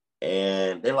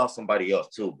 and they lost somebody else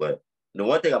too. But the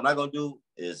one thing I'm not gonna do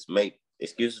is make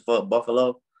excuses for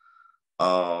Buffalo.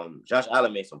 Josh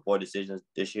Allen made some poor decisions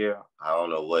this year. I don't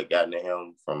know what got into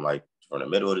him from the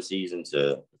middle of the season to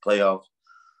the playoffs.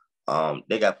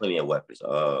 They got plenty of weapons.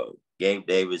 Gabe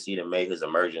Davis, he done made his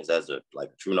emergence as a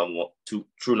true number 2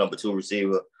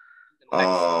 receiver.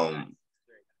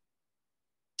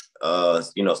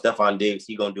 Stephon Diggs,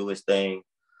 he gonna do his thing.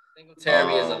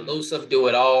 Singletary is elusive, do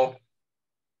it all.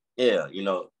 Yeah,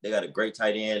 they got a great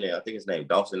tight end, and I think his name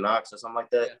Dawson Knox or something like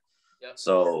that. Yeah.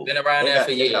 So been around there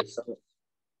for years.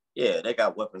 They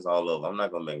got weapons all over. I'm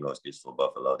not gonna make no excuse for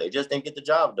Buffalo. They just didn't get the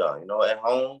job done. At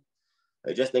home,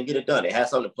 they just didn't get it done. They had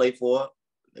something to play for.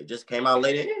 They just came out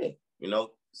later in.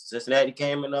 Cincinnati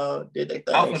came and did their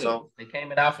thing. So they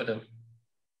came in out for them.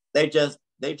 They just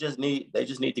need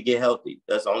to get healthy.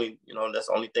 That's the only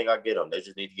thing I get them. They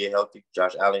just need to get healthy.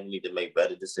 Josh Allen need to make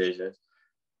better decisions.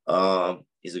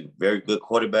 He's a very good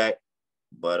quarterback,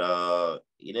 but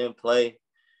he didn't play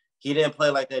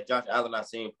like that Josh Allen I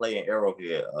seen play in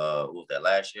Arrowhead. What was that,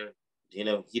 last year? He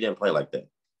didn't play like that.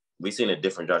 We seen a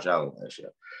different Josh Allen last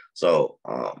year. So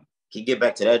he get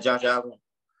back to that Josh Allen,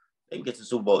 they can get to the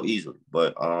Super Bowl easily.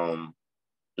 But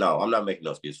no, I'm not making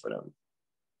no excuse for them.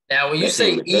 Now, when you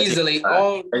say easily,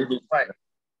 right?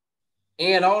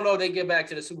 And I don't know if they get back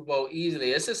to the Super Bowl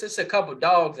easily. It's a couple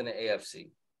dogs in the AFC.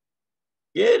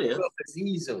 Yeah, it is. It's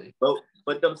easily.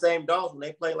 But them same dogs, when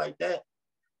they play like that,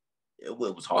 it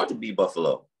was hard to beat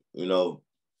Buffalo.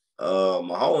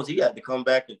 Mahomes, he had to come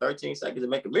back in 13 seconds and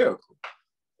make a miracle.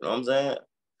 You know what I'm saying?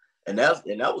 And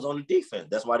that was on the defense.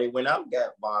 That's why they went out and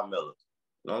got Von Miller.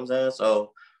 You know what I'm saying?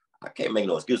 So I can't make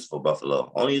no excuses for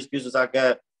Buffalo. Only excuses I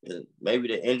got is maybe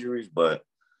the injuries, but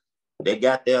they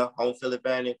got their home field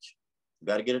advantage. You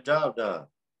got to get a job done.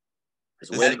 It's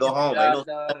win to go home.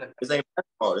 This ain't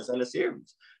basketball. This ain't a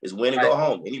series. It's win and go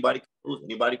home. Anybody can lose.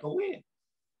 Anybody can win.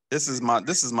 This is my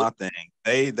thing.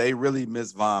 They really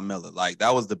miss Von Miller. Like,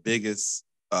 that was the biggest.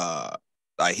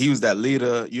 Like, he was that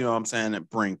leader. You know what I'm saying? That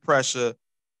bring pressure.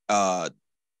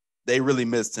 They really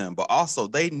missed him. But also,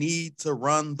 they need to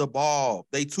run the ball.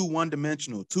 They too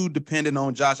one-dimensional, too dependent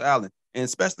on Josh Allen, and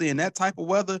especially in that type of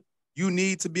weather, you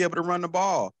need to be able to run the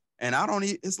ball. And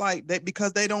it's like that,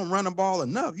 because they don't run the ball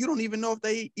enough. You don't even know if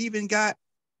they even got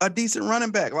a decent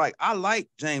running back. Like, I like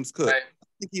James Cook. Right. I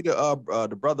think he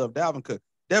the brother of Dalvin Cook.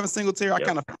 Devin Singletary, yep.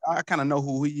 I kind of know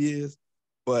who he is.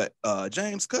 But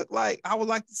James Cook, like, I would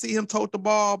like to see him tote the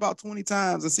ball about 20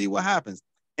 times and see what happens.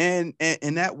 And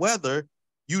in that weather,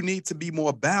 you need to be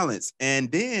more balanced.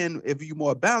 And then if you're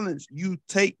more balanced, you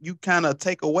kind of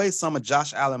take away some of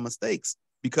Josh Allen's mistakes,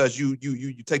 because you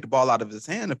take the ball out of his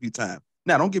hand a few times.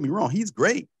 Now, don't get me wrong. He's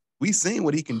great. We've seen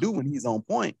what he can do when he's on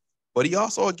point, but he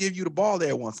also will give you the ball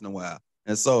there once in a while.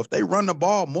 And so if they run the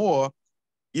ball more,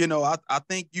 I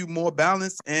think you more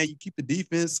balanced, and you keep the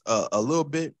defense a little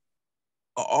bit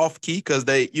off key, because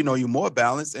you're more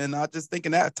balanced. And I just think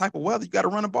in that type of weather, you got to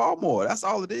run the ball more. That's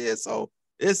all it is. So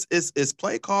it's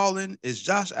play calling, it's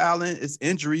Josh Allen, it's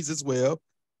injuries as well.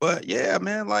 But yeah,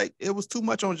 man, like, it was too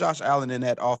much on Josh Allen in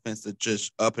that offense to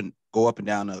just go up and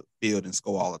down the field and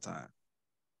score all the time.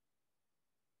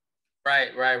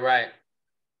 Right.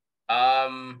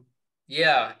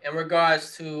 Yeah, in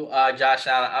regards to Josh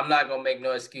Allen, I'm not going to make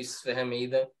no excuses for him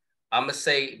either. I'm going to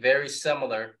say very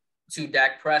similar to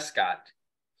Dak Prescott.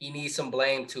 He needs some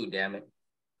blame too, damn it.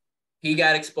 He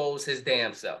got exposed his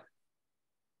damn self.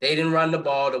 They didn't run the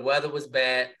ball. The weather was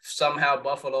bad. Somehow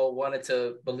Buffalo wanted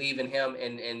to believe in him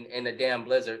in a damn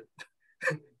blizzard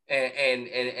and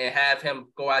have him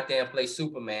go out there and play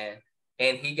Superman.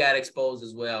 And he got exposed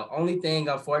as well. Only thing,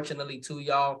 unfortunately, too,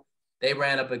 y'all, they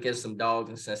ran up against some dogs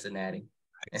in Cincinnati.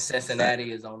 And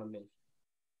Cincinnati is on a mission.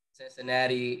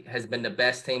 Cincinnati has been the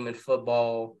best team in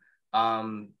football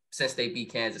since they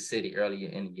beat Kansas City earlier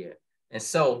in the year. And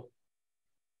so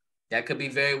that could be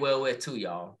very well with too,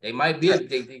 y'all. They might be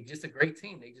they just a great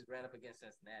team. They just ran up against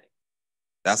Cincinnati.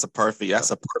 That's a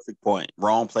perfect point.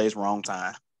 Wrong place, wrong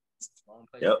time. Wrong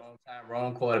place, wrong time,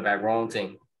 wrong quarterback, wrong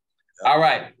team. All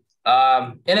right.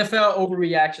 NFL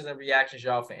overreactions and reactions,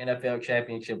 y'all, for NFL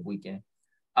Championship weekend.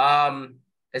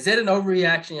 Is it an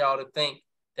overreaction, y'all, to think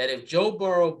that if Joe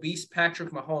Burrow beats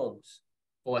Patrick Mahomes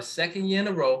for a second year in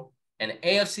a row in an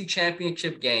AFC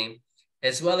Championship game,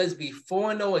 as well as be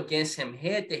 4-0 against him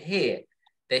head-to-head,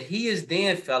 that he is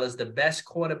then, fellas, the best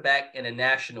quarterback in the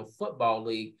National Football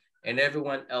League, and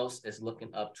everyone else is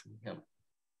looking up to him?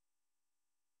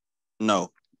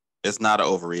 No, it's not an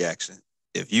overreaction.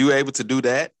 If you're able to do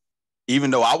that,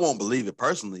 even though I won't believe it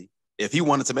personally, if he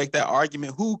wanted to make that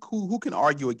argument, who can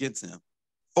argue against him?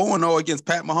 4-0 against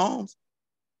Pat Mahomes,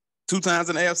 2 times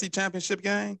in the AFC Championship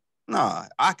game? Nah,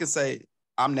 I can say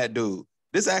I'm that dude.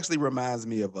 This actually reminds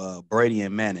me of Brady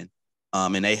and Manning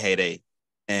in their heyday.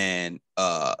 And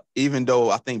even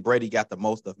though I think Brady got the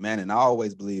most of Manning, I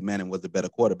always believe Manning was the better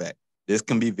quarterback. This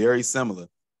can be very similar.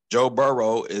 Joe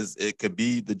Burrow could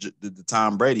be the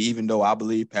Tom Brady, even though I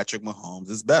believe Patrick Mahomes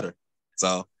is better.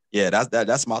 So yeah,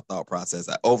 that's my thought process.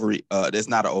 It's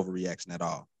not an overreaction at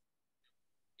all.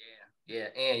 Yeah.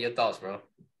 And your thoughts, bro?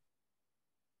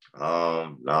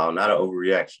 No, not an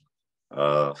overreaction.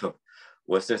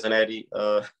 What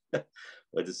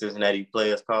the Cincinnati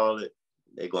players call it?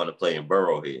 They're going to play in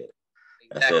Burrowhead.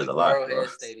 That says a lot. Burrowhead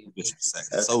Stadium.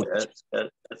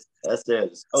 That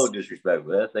says so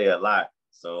disrespectful. That says a lot.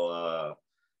 So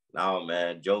No,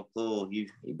 man, Joe Cool, he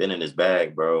been in his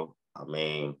bag, bro. I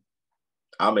mean,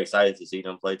 I'm excited to see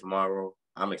them play tomorrow.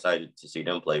 I'm excited to see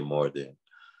them play more than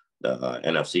the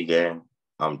NFC game.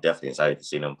 I'm definitely excited to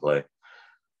see them play.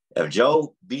 If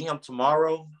Joe beat him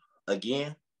tomorrow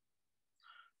again,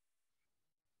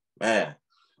 man,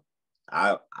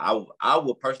 I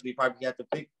would personally probably have to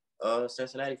pick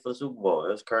Cincinnati for the Super Bowl.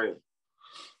 That's crazy.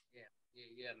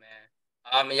 Yeah,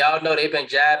 man. Y'all know they've been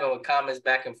jabbing with comments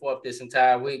back and forth this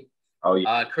entire week. Oh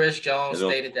yeah. Chris Jones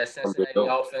stated that Cincinnati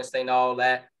offense ain't all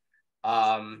that.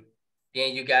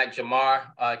 Then you got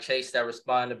Jamar Chase that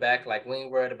responded back like, we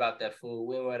ain't worried about that fool.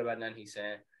 We ain't worried about nothing he's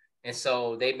saying. And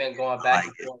so they've been going back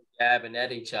and forth, jabbing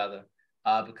at each other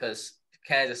because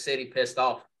Kansas City pissed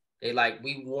off. They like,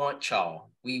 we want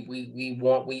y'all.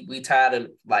 We tired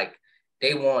of, like,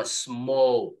 they want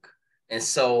smoke. And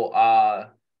so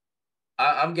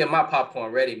I'm getting my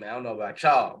popcorn ready, man. I don't know about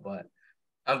y'all, but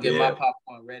I'm getting my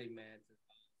popcorn ready, man,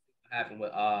 to happen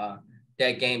with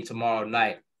that game tomorrow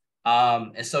night.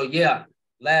 And so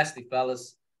lastly,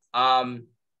 fellas, it's an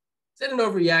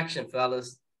overreaction,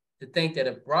 fellas, to think that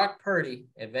if Brock Purdy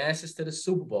advances to the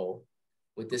Super Bowl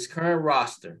with this current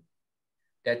roster,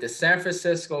 that the San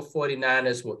Francisco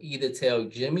 49ers will either tell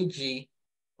Jimmy G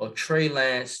or Trey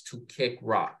Lance to kick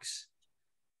rocks.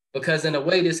 Because in a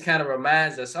way, this kind of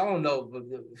reminds us, I don't know, but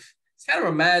this kind of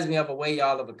reminds me of a way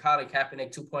y'all of a Colin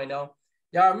Kaepernick 2.0.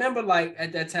 Y'all remember, like,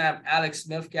 at that time, Alex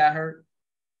Smith got hurt?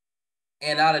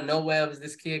 And out of nowhere was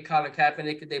this kid, Colin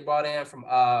Kaepernick, that they brought in from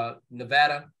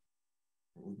Nevada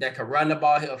that could run the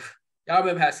ball. Y'all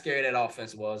remember how scary that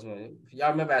offense was?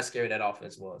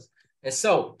 And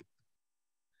so,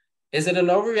 is it an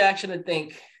overreaction to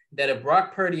think that if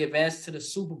Brock Purdy advanced to the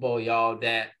Super Bowl, y'all,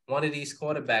 that one of these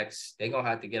quarterbacks, they're going to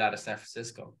have to get out of San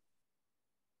Francisco?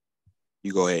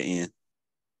 You go ahead, Ian.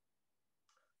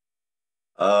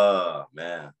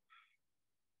 Man.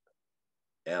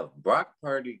 If Brock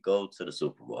Purdy go to the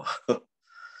Super Bowl,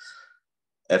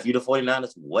 if you're the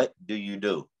 49ers, what do you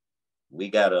do? We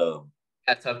got a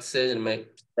tough decision to make.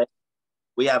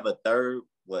 We have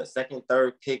a second,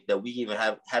 third pick that we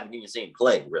haven't even seen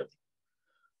play, really.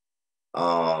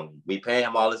 We pay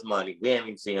him all this money. We haven't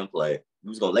even seen him play. We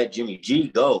was gonna let Jimmy G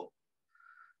go,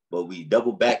 but we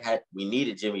double back. We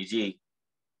needed Jimmy G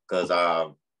because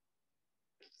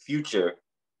Future,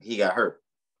 he got hurt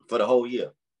for the whole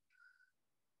year.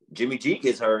 Jimmy G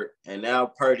gets hurt, and now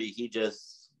Purdy, he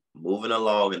just moving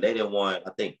along, and they didn't want,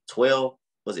 I think, 10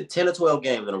 or 12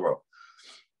 games in a row.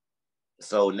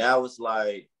 So now it's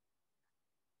like,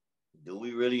 do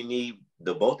we really need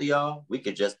the both of y'all? We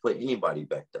could just put anybody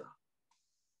back there.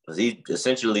 Because he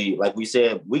essentially, like we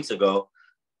said weeks ago,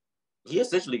 he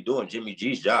essentially doing Jimmy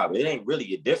G's job. It ain't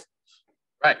really a difference.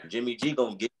 Right. Jimmy G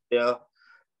gonna get there.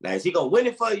 Now, is he gonna win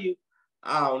it for you?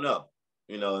 I don't know.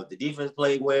 You know, if the defense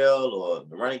played well or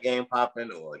the running game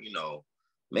popping or,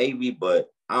 maybe, but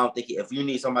I don't think if you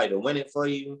need somebody to win it for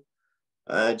you,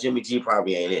 Jimmy G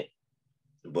probably ain't it.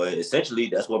 But essentially,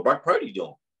 that's what Brock Purdy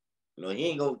doing. He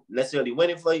ain't gonna necessarily win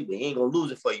it for you, but he ain't gonna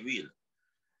lose it for you either.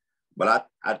 But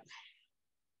I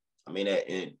mean,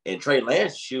 in Trey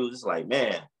Lance's shoes, it's like,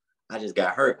 man, I just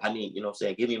got hurt. I need,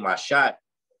 give me my shot.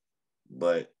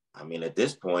 But I mean, at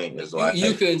this point, it's like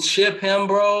you can ship him,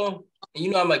 bro. You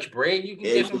know how much bread you can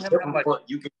give him?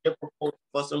 You can ship him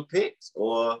for some picks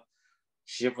or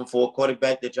ship him for a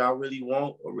quarterback that y'all really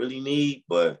want or really need.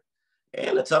 But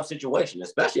in a tough situation,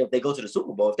 especially if they go to the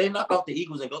Super Bowl. If they knock off the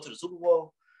Eagles and go to the Super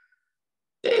Bowl,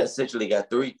 they essentially got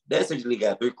three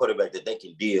quarterbacks that they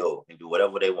can deal and do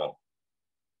whatever they want.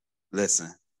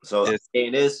 Listen. So it's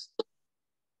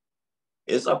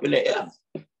up in the air.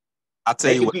 I'll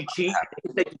tell you what. Be cheap.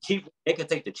 They can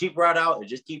take the cheap route out and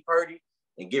just keep Purdy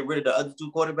and get rid of the other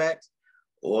two quarterbacks,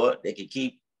 or they could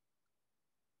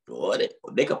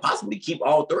they could possibly keep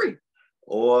all three,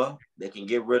 or they can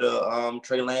get rid of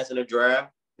Trey Lance in the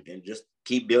draft and just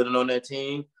keep building on that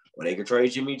team, or they can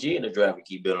trade Jimmy G in the draft and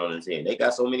keep building on the team. They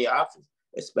got so many options,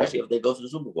 especially if they go to the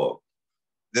Super Bowl.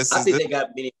 They got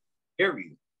many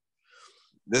areas.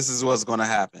 This is what's going to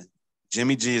happen.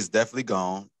 Jimmy G is definitely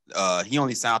gone. He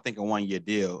only signed, I think, a 1-year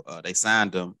deal. They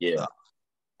signed him. Yeah.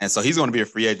 And so he's going to be a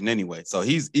free agent anyway. So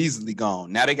he's easily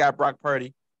gone. Now they got Brock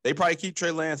Purdy. They probably keep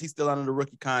Trey Lance. He's still under the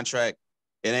rookie contract.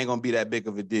 It ain't going to be that big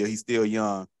of a deal. He's still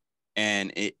young.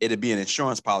 And it'll be an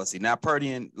insurance policy. Now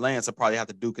Purdy and Lance will probably have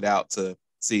to duke it out to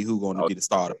see who's going to be the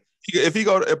starter.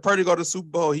 If Purdy go to the Super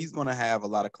Bowl, he's going to have a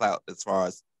lot of clout as far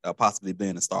as possibly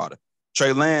being a starter.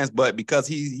 Trey Lance, but because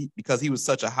he was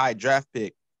such a high draft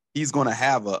pick, he's going to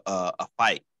have a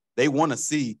fight. They want to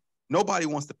see. Nobody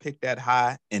wants to pick that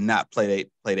high and not play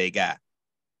their guy.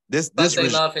 But they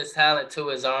love his talent too,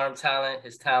 his arm talent,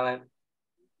 his talent.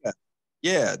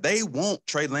 Yeah, they want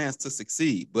Trey Lance to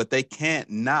succeed, but they can't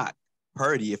knock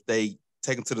Purdy if they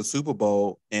take him to the Super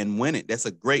Bowl and win it. That's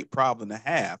a great problem to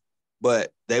have,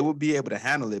 but they will be able to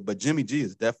handle it. But Jimmy G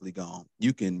is definitely gone.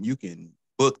 You can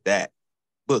book that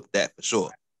for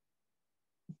sure.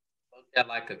 Book that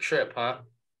like a trip, huh?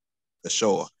 For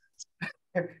sure.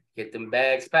 Get them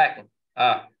bags packing.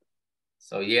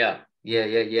 So yeah.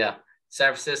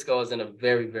 San Francisco is in a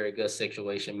very, very good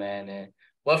situation, man. And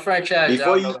what franchise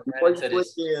before you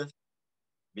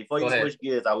switch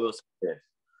gears, I will say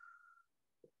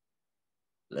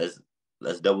this.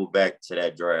 Let's double back to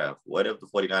that draft. What if the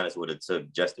 49ers would have took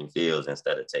Justin Fields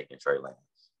instead of taking Trey Lance?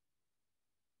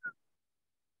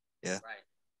 Yeah. Right.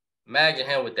 Imagine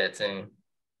him with that team.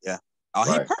 Yeah. Oh,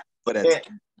 right. He perfect for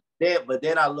that. But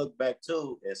then I look back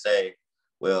too and say,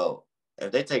 well,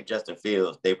 if they take Justin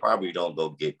Fields, they probably don't go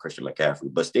get Christian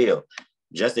McCaffrey. But still,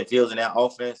 Justin Fields in that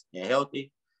offense and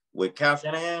healthy with Kyle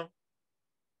Shanahan,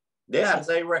 they have the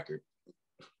same record.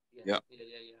 Yeah.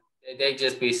 They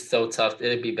just be so tough.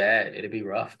 It'd be bad. It'd be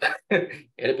rough.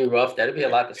 It'd be rough. That'd be a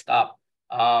lot to stop.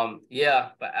 Yeah,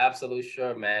 but absolutely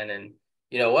sure, man. And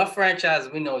you know what franchise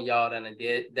we know y'all done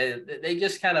did. They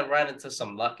just kind of run into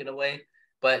some luck in a way.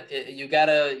 But you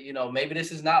gotta, maybe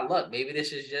this is not luck. Maybe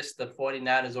this is just the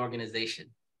 49ers organization.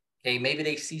 Okay, maybe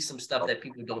they see some stuff that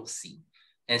people don't see.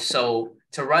 And so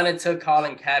to run into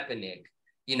Colin Kaepernick,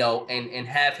 and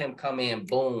have him come in,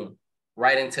 boom,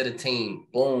 right into the team,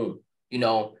 boom.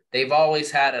 They've always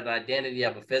had an identity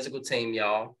of a physical team,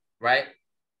 y'all, right?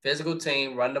 Physical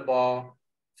team, run the ball,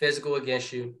 physical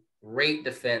against you, great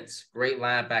defense, great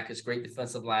linebackers, great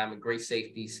defensive linemen, great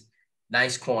safeties,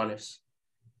 nice corners.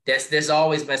 There's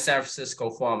always been San Francisco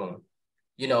formula.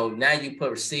 Now you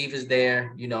put receivers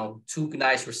there, two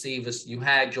nice receivers. You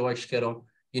had George Kittle.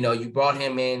 You brought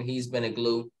him in. He's been a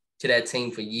glue to that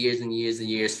team for years and years and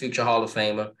years, future Hall of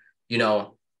Famer,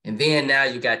 And then now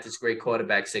you got this great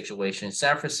quarterback situation.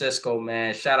 San Francisco,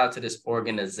 man, shout out to this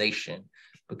organization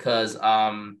because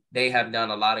they have done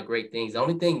a lot of great things. The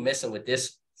only thing missing with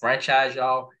this franchise,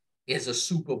 y'all, is a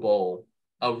Super Bowl,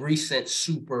 a recent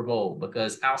Super Bowl,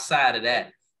 because outside of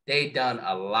that, they've done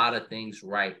a lot of things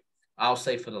right. I'll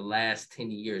say for the last 10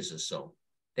 years or so.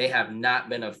 They have not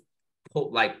been a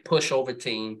pushover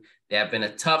team. They have been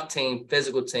a tough team,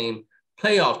 physical team,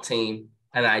 playoff team,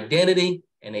 an identity,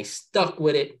 and they stuck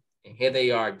with it. And here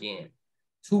they are again,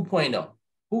 2.0.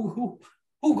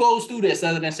 Who goes through this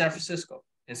other than San Francisco?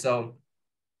 And so,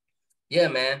 yeah,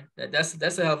 man, that's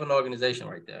a hell of an organization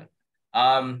right there.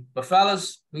 But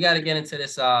fellas, we got to get into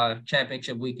this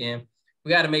championship weekend.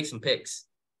 We got to make some picks.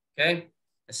 Okay.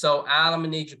 And so Al, I'm gonna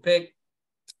need your pick.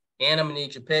 And I'm gonna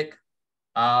need your pick.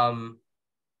 We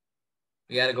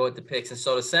got to go with the picks. And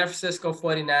so the San Francisco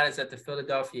 49ers at the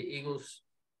Philadelphia Eagles.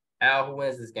 Al, who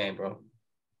wins this game, bro?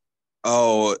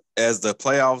 Oh, as the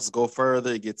playoffs go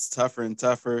further, it gets tougher and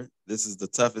tougher. This is the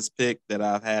toughest pick that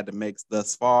I've had to make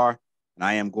thus far. And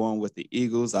I am going with the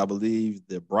Eagles. I believe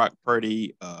the Brock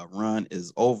Purdy run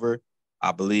is over.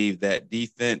 I believe that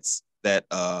defense, that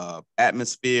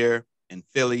atmosphere in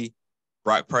Philly,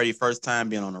 Brock Purdy first time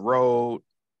being on the road,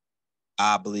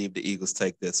 I believe the Eagles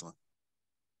take this one.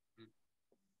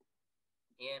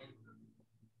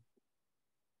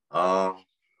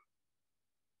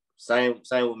 Same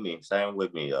with me. Same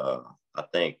with me. I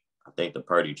think the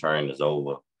Purdy train is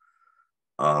over.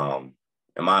 In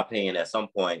my opinion, at some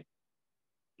point,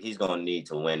 he's gonna need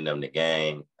to win them the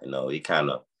game. He kind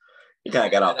of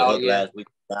got off the hook last week.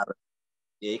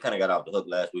 Yeah, he kind of got off the hook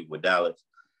last week with Dallas.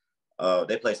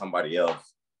 They play somebody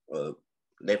else.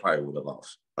 They probably would have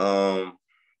lost. I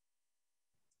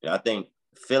think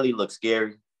Philly looks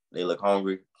scary. They look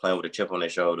hungry, playing with a chip on their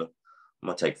shoulder. I'm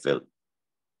gonna take Philly.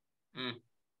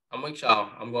 I'm with y'all.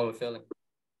 I'm going with Philly.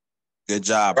 Good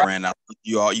job, Brandon.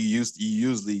 You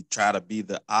usually try to be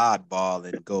the oddball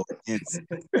and go against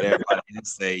what everybody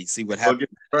else say. See what happened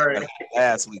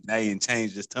last week. Now you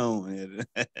changed his tone.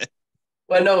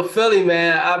 Well, no, Philly,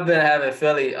 man. I've been having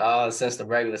Philly since the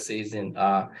regular season.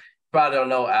 Probably don't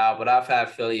know, Al, but I've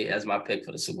had Philly as my pick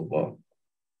for the Super Bowl.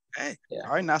 Hey, yeah.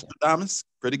 All right, Nostradamus.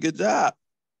 Pretty good job.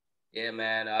 Yeah,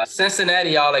 man.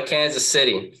 Cincinnati, y'all, at Kansas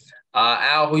City.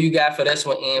 Al, who you got for this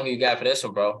one? And who you got for this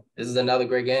one, bro? This is another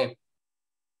great game.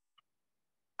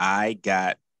 I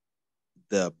got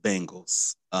the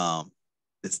Bengals.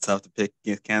 It's tough to pick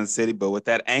against Kansas City, but with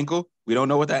that ankle, we don't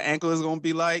know what that ankle is going to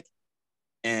be like.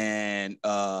 And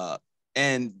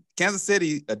Kansas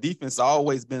City, a defense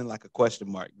always been like a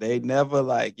question mark. They never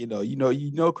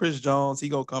Chris Jones, he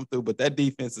gonna come through, but that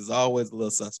defense is always a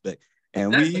little suspect.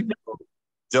 And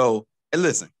Joe, and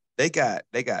listen, they got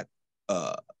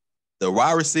uh the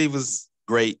wide receivers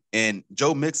great, and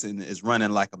Joe Mixon is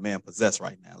running like a man possessed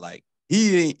right now. Like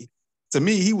he ain't, to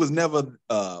me, he was never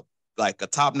like a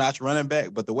top-notch running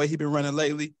back, but the way he been running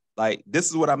lately, like this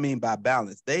is what I mean by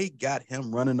balance. They got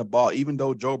him running the ball, even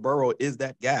though Joe Burrow is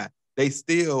that guy. They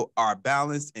still are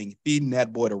balanced and feeding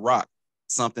that boy the rock,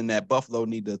 something that Buffalo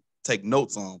need to take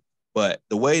notes on. But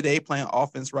the way they playing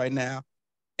offense right now,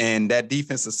 and that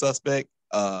defense is suspect.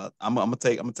 I'm gonna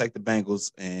take the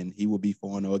Bengals, and he will be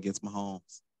 4-0 against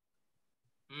Mahomes.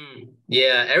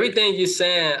 Yeah, everything you're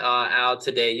saying, Al,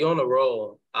 today, you're on the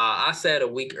roll. I said a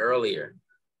week earlier.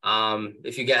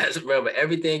 If you guys remember,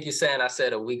 everything you're saying, I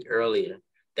said a week earlier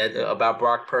that about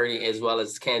Brock Purdy as well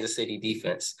as Kansas City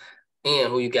defense.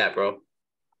 Ian, who you got, bro?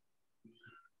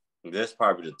 This is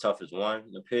probably the toughest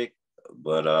one to pick,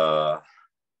 but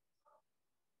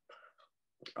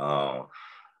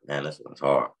man, this one's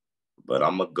hard. But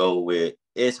I'm gonna go with.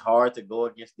 It's hard to go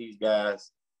against these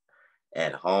guys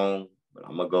at home, but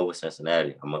I'm gonna go with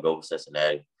Cincinnati. I'm gonna go with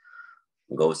Cincinnati.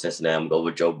 I'm gonna go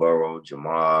with Joe Burrow,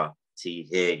 Jamar, T.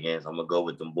 Higgins. I'm gonna go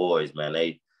with them boys, man.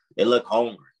 They look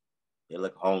hungry.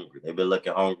 They've been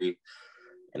looking hungry,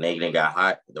 and they done got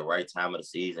hot at the right time of the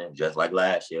season, just like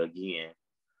last year again.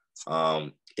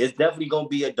 It's definitely gonna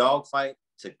be a dogfight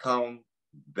to come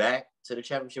back to the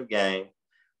championship game.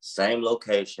 Same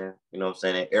location, you know what I'm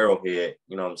saying, at Arrowhead,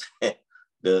 you know what I'm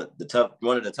saying?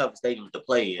 One of the toughest stadiums to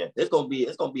play in. It's gonna be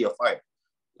a fight.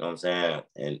 You know what I'm saying?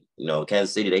 And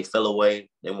Kansas City, they fell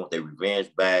away. They want their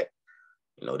revenge back.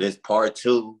 This part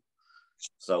 2.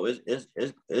 So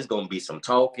it's gonna be some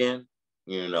talking.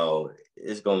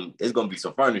 It's gonna be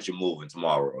some furniture moving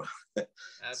tomorrow.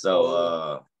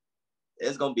 So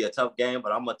it's gonna be a tough game,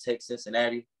 but I'm gonna take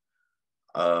Cincinnati.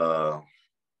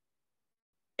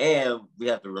 And we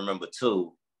have to remember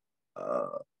too,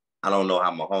 I don't know how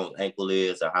Mahomes' ankle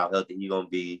is or how healthy he's gonna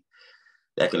be.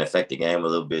 That can affect the game a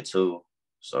little bit too.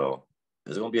 So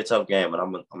it's gonna be a tough game, but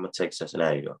I'm gonna take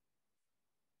Cincinnati though.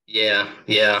 Yeah.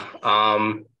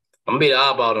 I'm gonna be the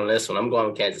oddball on this one. I'm going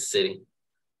with Kansas City.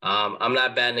 I'm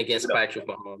not batting against Patrick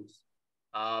Mahomes.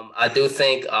 I do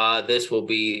think this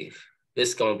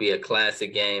is gonna be a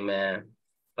classic game, man.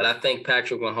 But I think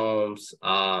Patrick Mahomes,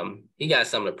 he got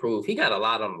something to prove. He got a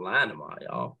lot on the line tomorrow,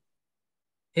 y'all.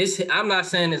 I'm not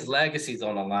saying his legacy's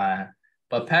on the line,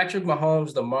 but Patrick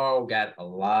Mahomes tomorrow got a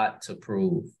lot to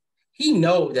prove. He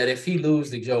know that if he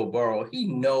loses to Joe Burrow, he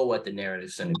know what the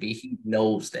narrative's going to be. He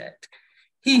knows that.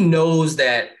 He knows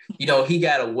that, he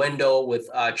got a window with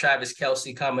Travis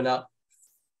Kelce coming up.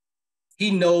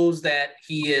 He knows that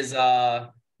he is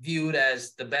viewed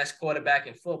as the best quarterback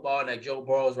in football and that Joe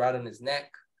Burrow is right on his neck.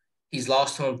 He's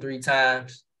lost to him 3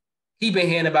 times. He been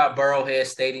hearing about Burrowhead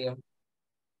Stadium.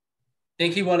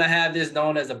 Think he want to have this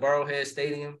known as a Burrowhead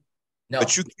Stadium? No.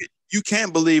 But you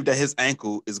can't believe that his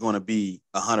ankle is going to be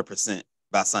 100%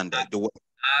 by Sunday.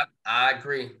 I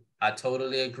agree. I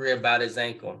totally agree about his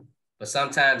ankle. But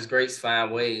sometimes greats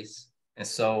find ways. And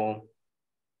so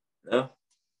yeah.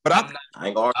 But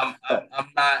I'm not.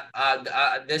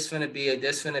 This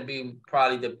finna be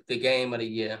probably the game of the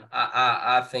year.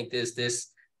 I think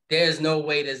there's no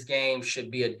way this game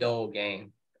should be a dull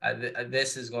game.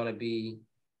 This is gonna be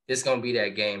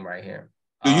that game right here.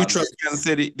 Do you trust Kansas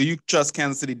City? Do you trust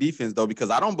Kansas City defense though? Because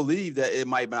I don't believe that it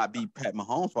might not be Pat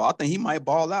Mahomes' fault. I think he might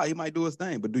ball out. He might do his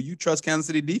thing. But do you trust Kansas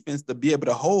City defense to be able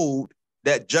to hold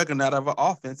that juggernaut of an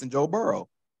offense in Joe Burrow?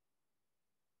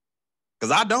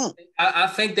 Because I don't. I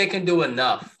think they can do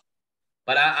enough.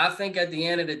 But I think at the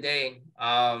end of the day,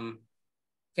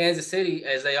 Kansas City,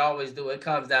 as they always do, it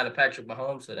comes down to Patrick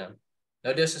Mahomes for them.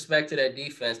 No disrespect to their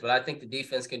defense, but I think the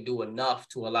defense can do enough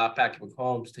to allow Patrick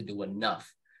Mahomes to do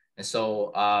enough. And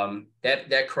so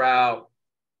that crowd,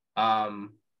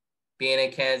 being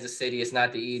in Kansas City, it's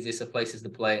not the easiest of places to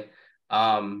play.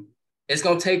 It's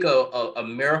going to take a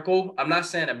miracle. I'm not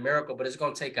saying a miracle, but it's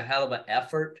going to take a hell of an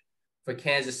effort for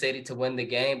Kansas City to win the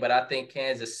game. But I think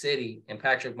Kansas City and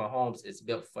Patrick Mahomes is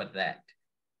built for that.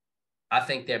 I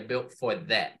think they're built for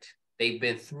that. They've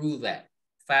been through that.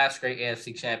 5 straight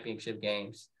AFC championship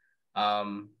games.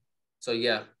 So,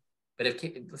 yeah. But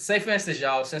if, say, for instance,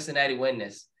 y'all, Cincinnati win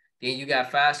this, then you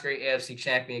got 5 straight AFC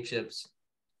championships.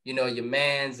 Your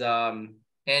man's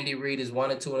Andy Reid is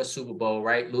 1-2 in the Super Bowl,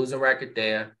 right? Losing record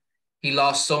there. He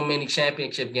lost so many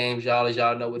championship games, y'all, as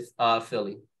y'all know, with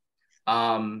Philly.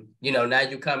 Now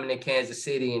you're coming to Kansas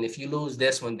City, and if you lose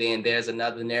this one, then there's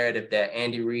another narrative that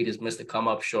Andy Reid is Mr. Come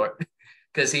Up Short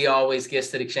because he always gets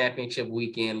to the championship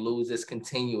weekend, loses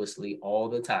continuously all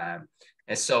the time.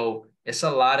 And so it's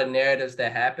a lot of narratives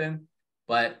that happen,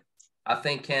 but I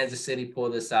think Kansas City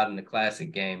pulled this out in the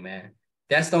classic game, man.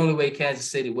 That's the only way Kansas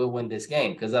City will win this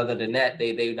game. Because other than that,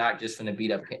 they're not just going to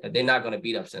beat up. They're not going to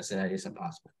beat up Cincinnati. It's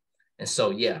impossible. And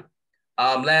so, yeah.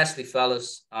 Lastly,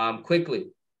 fellas,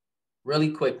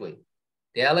 really quickly,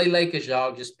 the LA Lakers,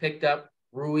 y'all, just picked up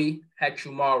Rui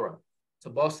Hachimura to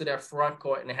bolster their front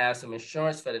court and have some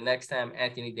insurance for the next time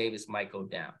Anthony Davis might go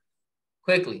down.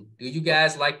 Quickly, do you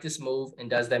guys like this move, and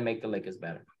does that make the Lakers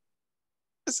better?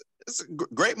 It's a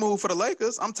great move for the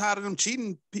Lakers. I'm tired of them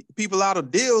cheating people out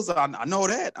of deals. I know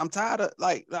that. I'm tired of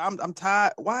I'm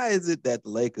tired. Why is it that the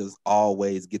Lakers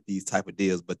always get these type of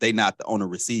deals, but they not on the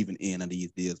receiving end of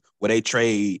these deals where they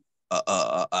trade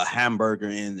a hamburger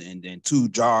and 2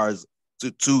 jars,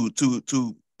 two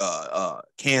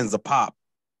cans of pop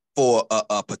for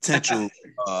a potential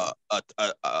a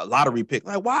lottery pick?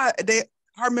 Like, why they?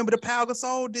 I remember the Pau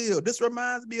Gasol deal. This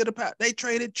reminds me of they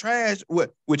traded trash,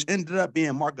 which ended up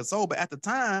being Marc Gasol. But at the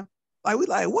time, like we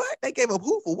like, what? They gave up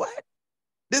who for what?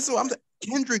 This is what I'm saying.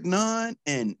 Kendrick Nunn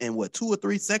and what 2 or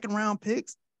 3 second round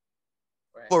picks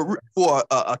for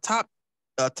a top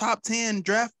 10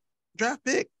 draft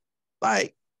pick.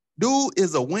 Like, dude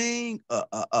is a wing,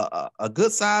 a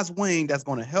good sized wing that's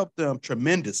going to help them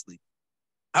tremendously.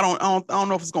 I don't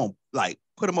know if it's going to like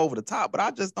put them over the top, but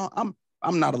I just don't.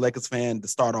 I'm not a Lakers fan to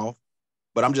start off,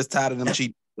 but I'm just tired of them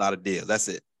cheating a lot of deals. That's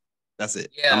it.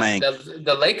 Yeah,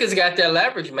 the Lakers got their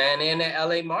leverage, man, in the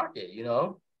LA market.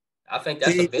 I think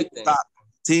that's a big thing.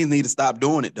 Teams need to stop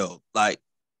doing it though. Like,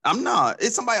 I'm not.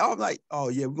 It's somebody all like, oh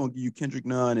yeah, we're gonna give you Kendrick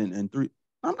Nunn and 3.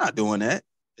 I'm not doing that.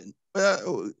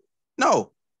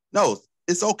 No.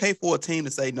 It's okay for a team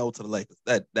to say no to the Lakers.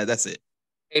 That's it.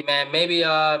 Hey man, maybe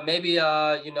your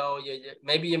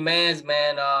man's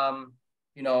man.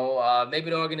 Maybe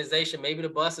the organization, maybe the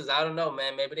buses, I don't know,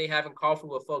 man. Maybe they having coffee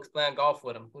with folks playing golf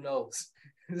with them. Who knows?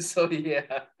 So,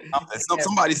 yeah.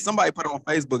 Somebody put on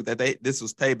Facebook that this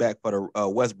was payback for the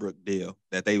Westbrook deal,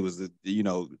 that they was,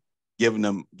 giving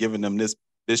them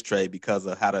this trade because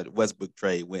of how the Westbrook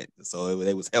trade went. So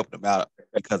they was helping them out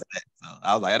because of that. So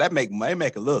I was like, that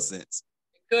make a little sense.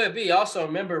 It could be. Also,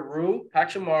 remember Rui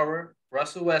Hachimura,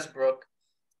 Russell Westbrook,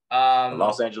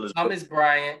 Los Angeles, Thomas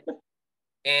Bryant.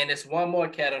 And it's one more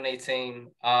cat on their team.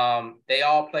 They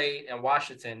all played in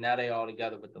Washington. Now they all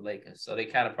together with the Lakers. So they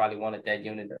kind of probably wanted that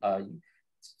unit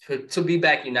to be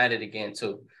back united again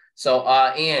too. So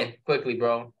Ian, quickly,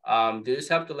 bro. Do this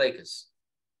help the Lakers?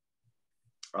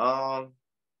 I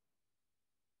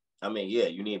mean, yeah,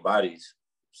 you need bodies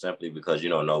simply because you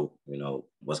don't know,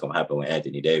 what's gonna happen with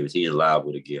Anthony Davis. He's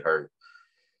liable to get hurt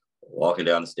walking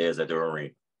down the stairs at the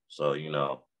arena. So,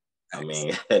 I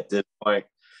mean, at this point,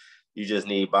 you just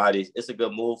need bodies. It's a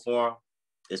good move for him.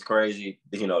 It's crazy.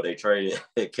 They traded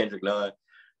Kendrick Nunn.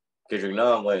 Kendrick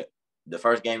Nunn went the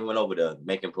first game he went over there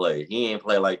making plays. He ain't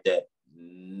play like that.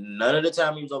 None of the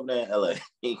time he was over there in LA.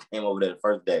 He came over there the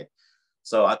first day.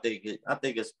 So I think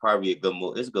it's probably a good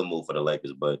move. It's a good move for the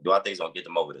Lakers, but do I think it's gonna get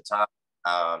them over the top?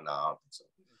 No, I don't think so.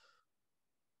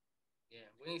 Yeah,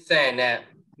 we ain't saying that.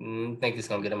 I think it's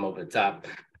gonna get them over the top.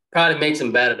 Probably makes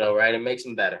them better though, right? It makes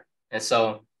them better. And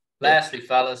so, lastly,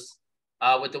 fellas.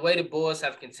 With the way the Bulls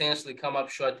have continuously come up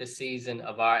short this season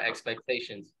of our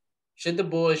expectations, should the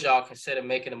Bulls, y'all, consider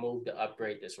making a move to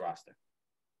upgrade this roster?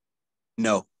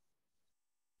 No.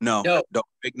 Don't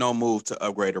make no move to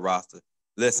upgrade the roster.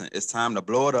 Listen, it's time to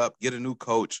blow it up, get a new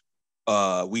coach.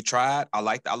 We tried. I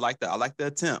like the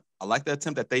attempt. I like the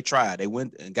attempt that they tried. They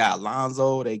went and got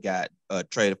Lonzo. They got got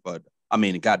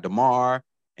DeMar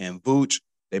and Vooch.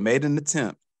 They made an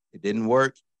attempt. It didn't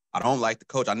work. I don't like the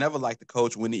coach. I never liked the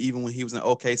coach when he was in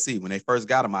OKC. When they first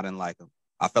got him, I didn't like him.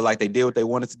 I felt like they did what they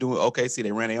wanted to do in OKC.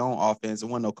 They ran their own offense. There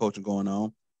wasn't no coaching going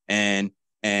on. And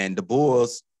the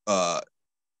Bulls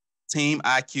team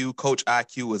IQ, coach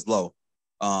IQ is low.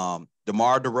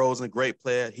 DeMar DeRozan, great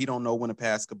player. He don't know when to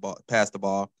pass the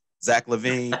ball. Zach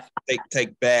LaVine,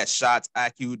 take bad shots.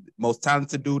 IQ, most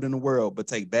talented dude in the world, but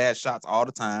take bad shots all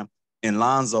the time. And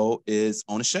Lonzo is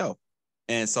on the shelf.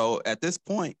 And so at this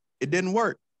point, it didn't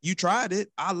work. You tried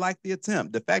it. I like the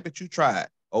attempt. The fact that you tried.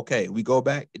 Okay, we go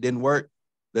back. It didn't work.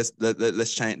 Let's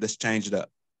change it up.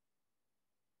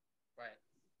 Right.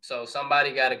 So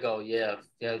somebody got to go. Yeah.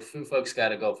 A few folks got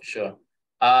to go for sure.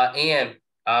 Ian,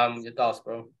 your thoughts,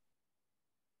 bro?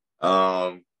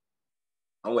 I'm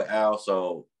with Al.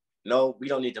 So no, we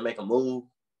don't need to make a move.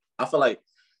 I feel like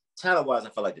talent-wise,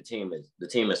 I feel like the team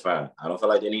is fine. I don't feel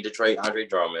like they need to trade Andre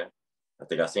Drummond. I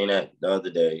think I seen that the other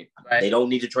day. Right. They don't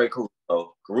need to trade Caruso.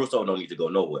 Caruso don't need to go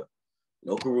nowhere.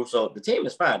 No Caruso. The team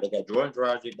is fine. They got Jordan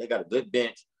Dragic. They got a good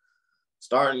bench.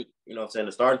 Starting,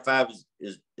 the starting 5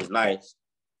 is nice.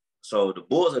 So the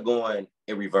Bulls are going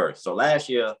in reverse. So last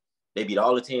year, they beat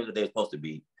all the teams that they were supposed to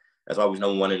beat. That's why we was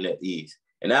number 1 in the East.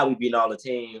 And now we beating all the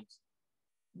teams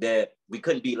that we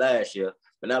couldn't beat last year.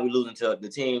 But now we losing to the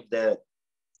teams that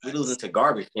we losing to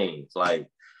garbage teams. Like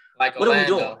what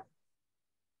Orlando. Are we doing?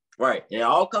 Right. And it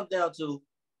all comes down to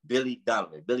Billy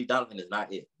Donovan. Billy Donovan is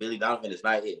not it. Billy Donovan is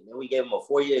not it. And then we gave him a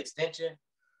 4-year extension.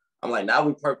 I'm like, now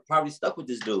we probably stuck with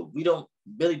this dude.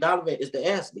 Billy Donovan is the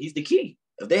answer. He's the key.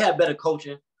 If they had better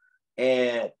coaching,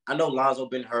 and I know Lonzo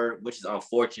been hurt, which is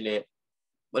unfortunate,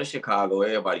 but it's Chicago.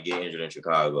 Everybody get injured in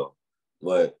Chicago.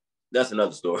 But that's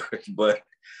another story. But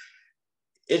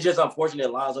it's just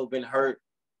unfortunate Lonzo been hurt.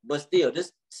 But still,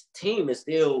 this team is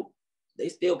they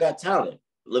still got talent.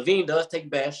 LaVine does take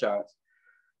bad shots.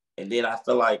 And then I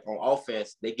feel like on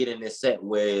offense, they get in this set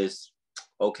where it's,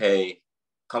 okay,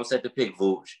 come set the pick,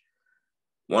 Vooch.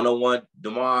 1-on-1,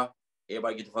 DeMar,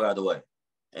 everybody get the fuck out of the way.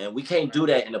 And we can't do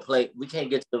that in the play. We can't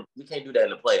do that in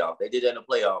the playoff. They did that in the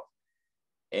playoff.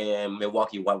 And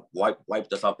Milwaukee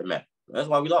wiped us off the map. That's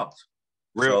why we lost.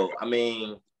 Really? So, I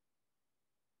mean,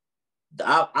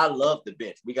 I love the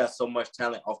bench. We got so much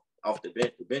talent off the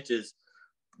bench.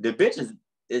 The bench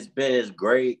has been as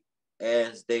great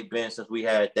as they've been since we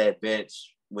had that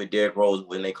bench with Derrick Rose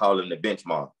when they call him the bench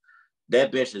mark.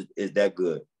 That bench is that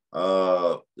good.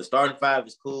 The starting five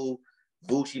is cool.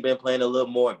 Vooch been playing a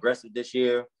little more aggressive this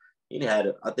year. He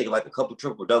had, I think, like a couple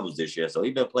triple doubles this year. So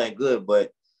he's been playing good,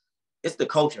 but it's the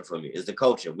coaching for me. It's the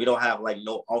coaching. We don't have like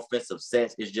no offensive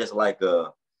sets. It's just like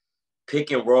a pick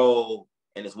and roll,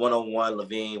 and it's 1-on-1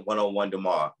 LaVine, 1-on-1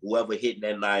 DeMar. Whoever hitting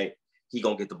that night, he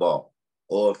gonna get the ball.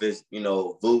 Or if it's,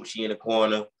 Vooch in the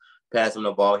corner, pass him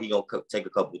the ball, he gonna take a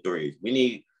couple of threes.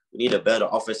 We need a better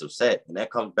offensive set, and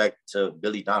that comes back to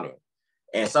Billy Donovan.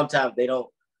 And sometimes they don't,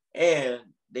 and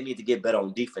they need to get better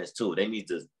on defense too. They need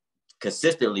to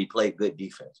consistently play good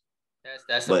defense.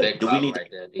 That's a big problem right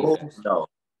there. Defense. No,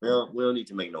 we don't need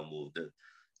to make no move.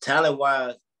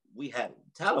 Talent-wise, we have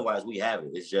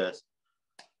it. It's just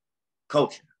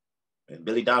coaching. And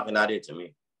Billy Donovan not it to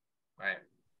me. Right.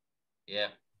 Yeah.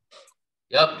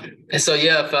 Yep. And so,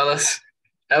 yeah, fellas,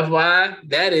 FYI,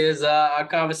 that is our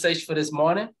conversation for this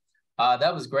morning.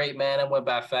 That was great, man. It went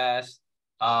by fast.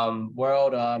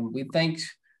 World,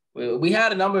 we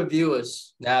had a number of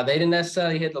viewers. Now, they didn't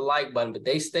necessarily hit the like button, but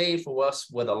they stayed for us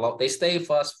they stayed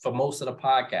for us for most of the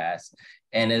podcast.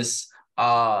 And it's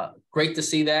great to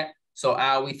see that. So,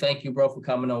 Al, we thank you, bro, for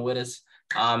coming on with us.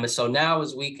 And so now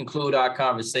as we conclude our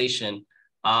conversation,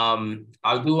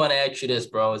 I do want to ask you this,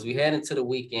 bro. As we head into the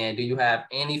weekend, do you have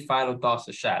any final thoughts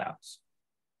or shout outs?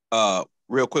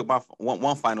 Real quick, my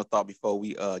one final thought before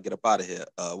we get up out of here.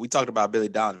 We talked about Billy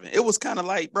Donovan. It was kind of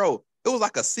like, bro, it was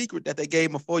like a secret that they gave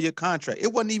him a 4-year contract.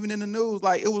 It wasn't even in the news.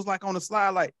 Like, it was like on the slide,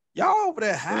 like, y'all over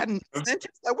there hiding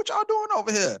extensions. Like, what y'all doing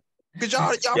over here? Because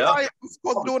y'all probably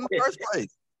supposed to do it in the first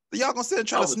place. So y'all gonna sit and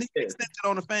try to sneak an extension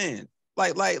on the fans.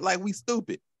 Like we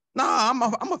stupid. Nah,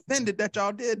 I'm offended that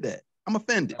y'all did that. I'm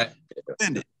offended.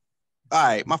 Offended. All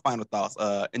right, my final thoughts.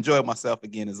 Enjoyed myself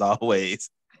again as always.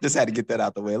 Just had to get that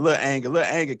out the way. A little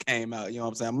anger came out. You know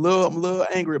what I'm saying? I'm a little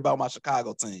angry about my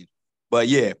Chicago team. But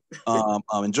yeah,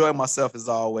 I'm enjoying myself as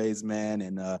always, man,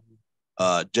 and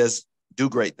just do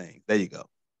great things. There you go.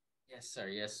 Yes,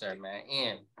 sir, man.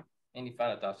 And any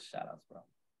final thoughts or shout outs,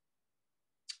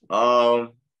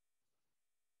 bro?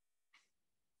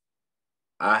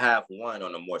 I have one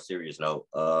on a more serious note,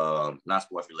 not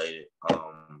sports related.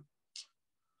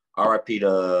 RIP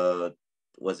to,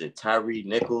 was it Tyree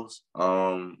Nichols?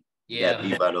 Got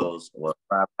beat by those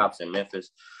 5 cops in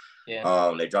Memphis.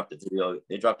 Yeah. They dropped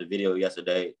the video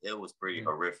yesterday. It was pretty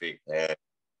horrific, and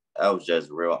that was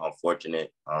just real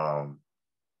unfortunate.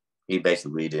 He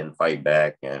basically didn't fight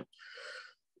back, and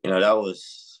it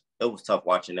was tough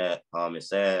watching that. It's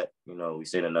sad. We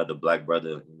seen another Black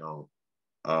brother,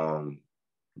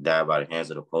 die by the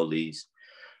hands of the police,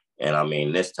 and I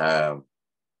mean this time,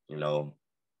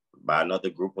 by another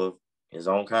group of his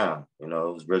own kind. It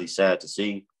was really sad to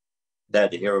see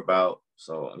that, to hear about.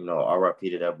 So, RIP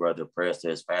to that brother, prayers to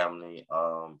his family,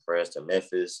 prayers to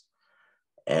Memphis.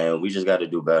 And we just got to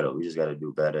do better. We just got to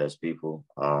do better as people.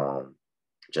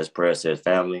 Just prayers to his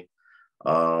family.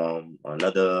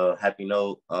 Another happy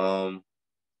note,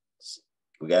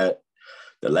 we got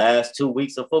the last 2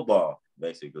 weeks of football,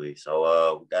 basically.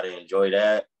 So we got to enjoy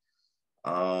that.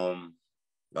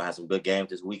 Gonna have some good games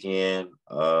this weekend.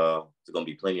 There's gonna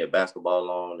be plenty of basketball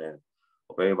on, and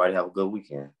hope everybody have a good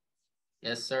weekend.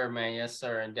 Yes, sir, man. Yes,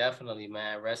 sir. And definitely,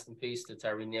 man, rest in peace to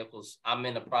Tyree Nichols. I'm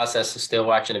in the process of still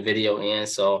watching the video in,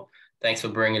 so thanks for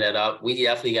bringing that up. We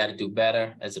definitely got to do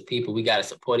better as a people. We got to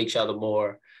support each other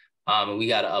more, and we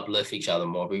got to uplift each other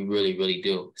more. We really, really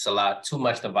do. It's too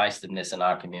much divisiveness in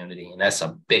our community, and that's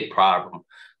a big problem.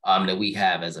 that we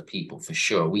have as a people, for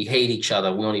sure. We hate each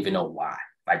other. We don't even know why.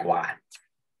 Like, why?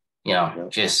 You know,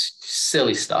 just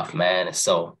silly stuff, man. And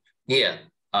so, yeah.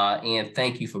 And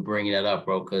thank you for bringing that up,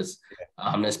 bro, because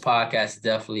this podcast is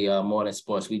definitely more than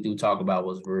sports. We do talk about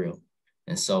what's real.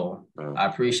 And so I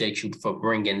appreciate you for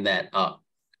bringing that up.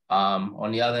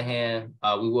 On the other hand,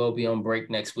 we will be on break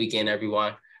next weekend,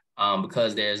 everyone,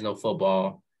 because there is no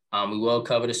football. We will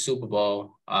cover the Super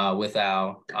Bowl with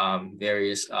our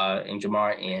various and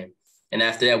Jamar and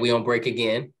after that, we on break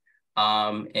again.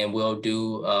 And we'll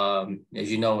do,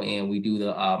 as you know, and we do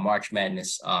the March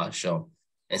Madness show.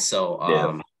 And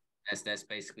so that's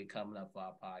basically coming up for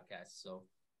our podcast. So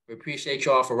we appreciate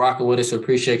you all for rocking with us. We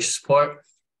appreciate your support.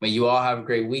 May you all have a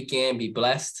great weekend. Be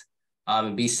blessed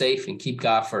and be safe and keep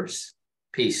God first.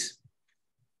 Peace.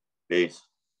 Peace.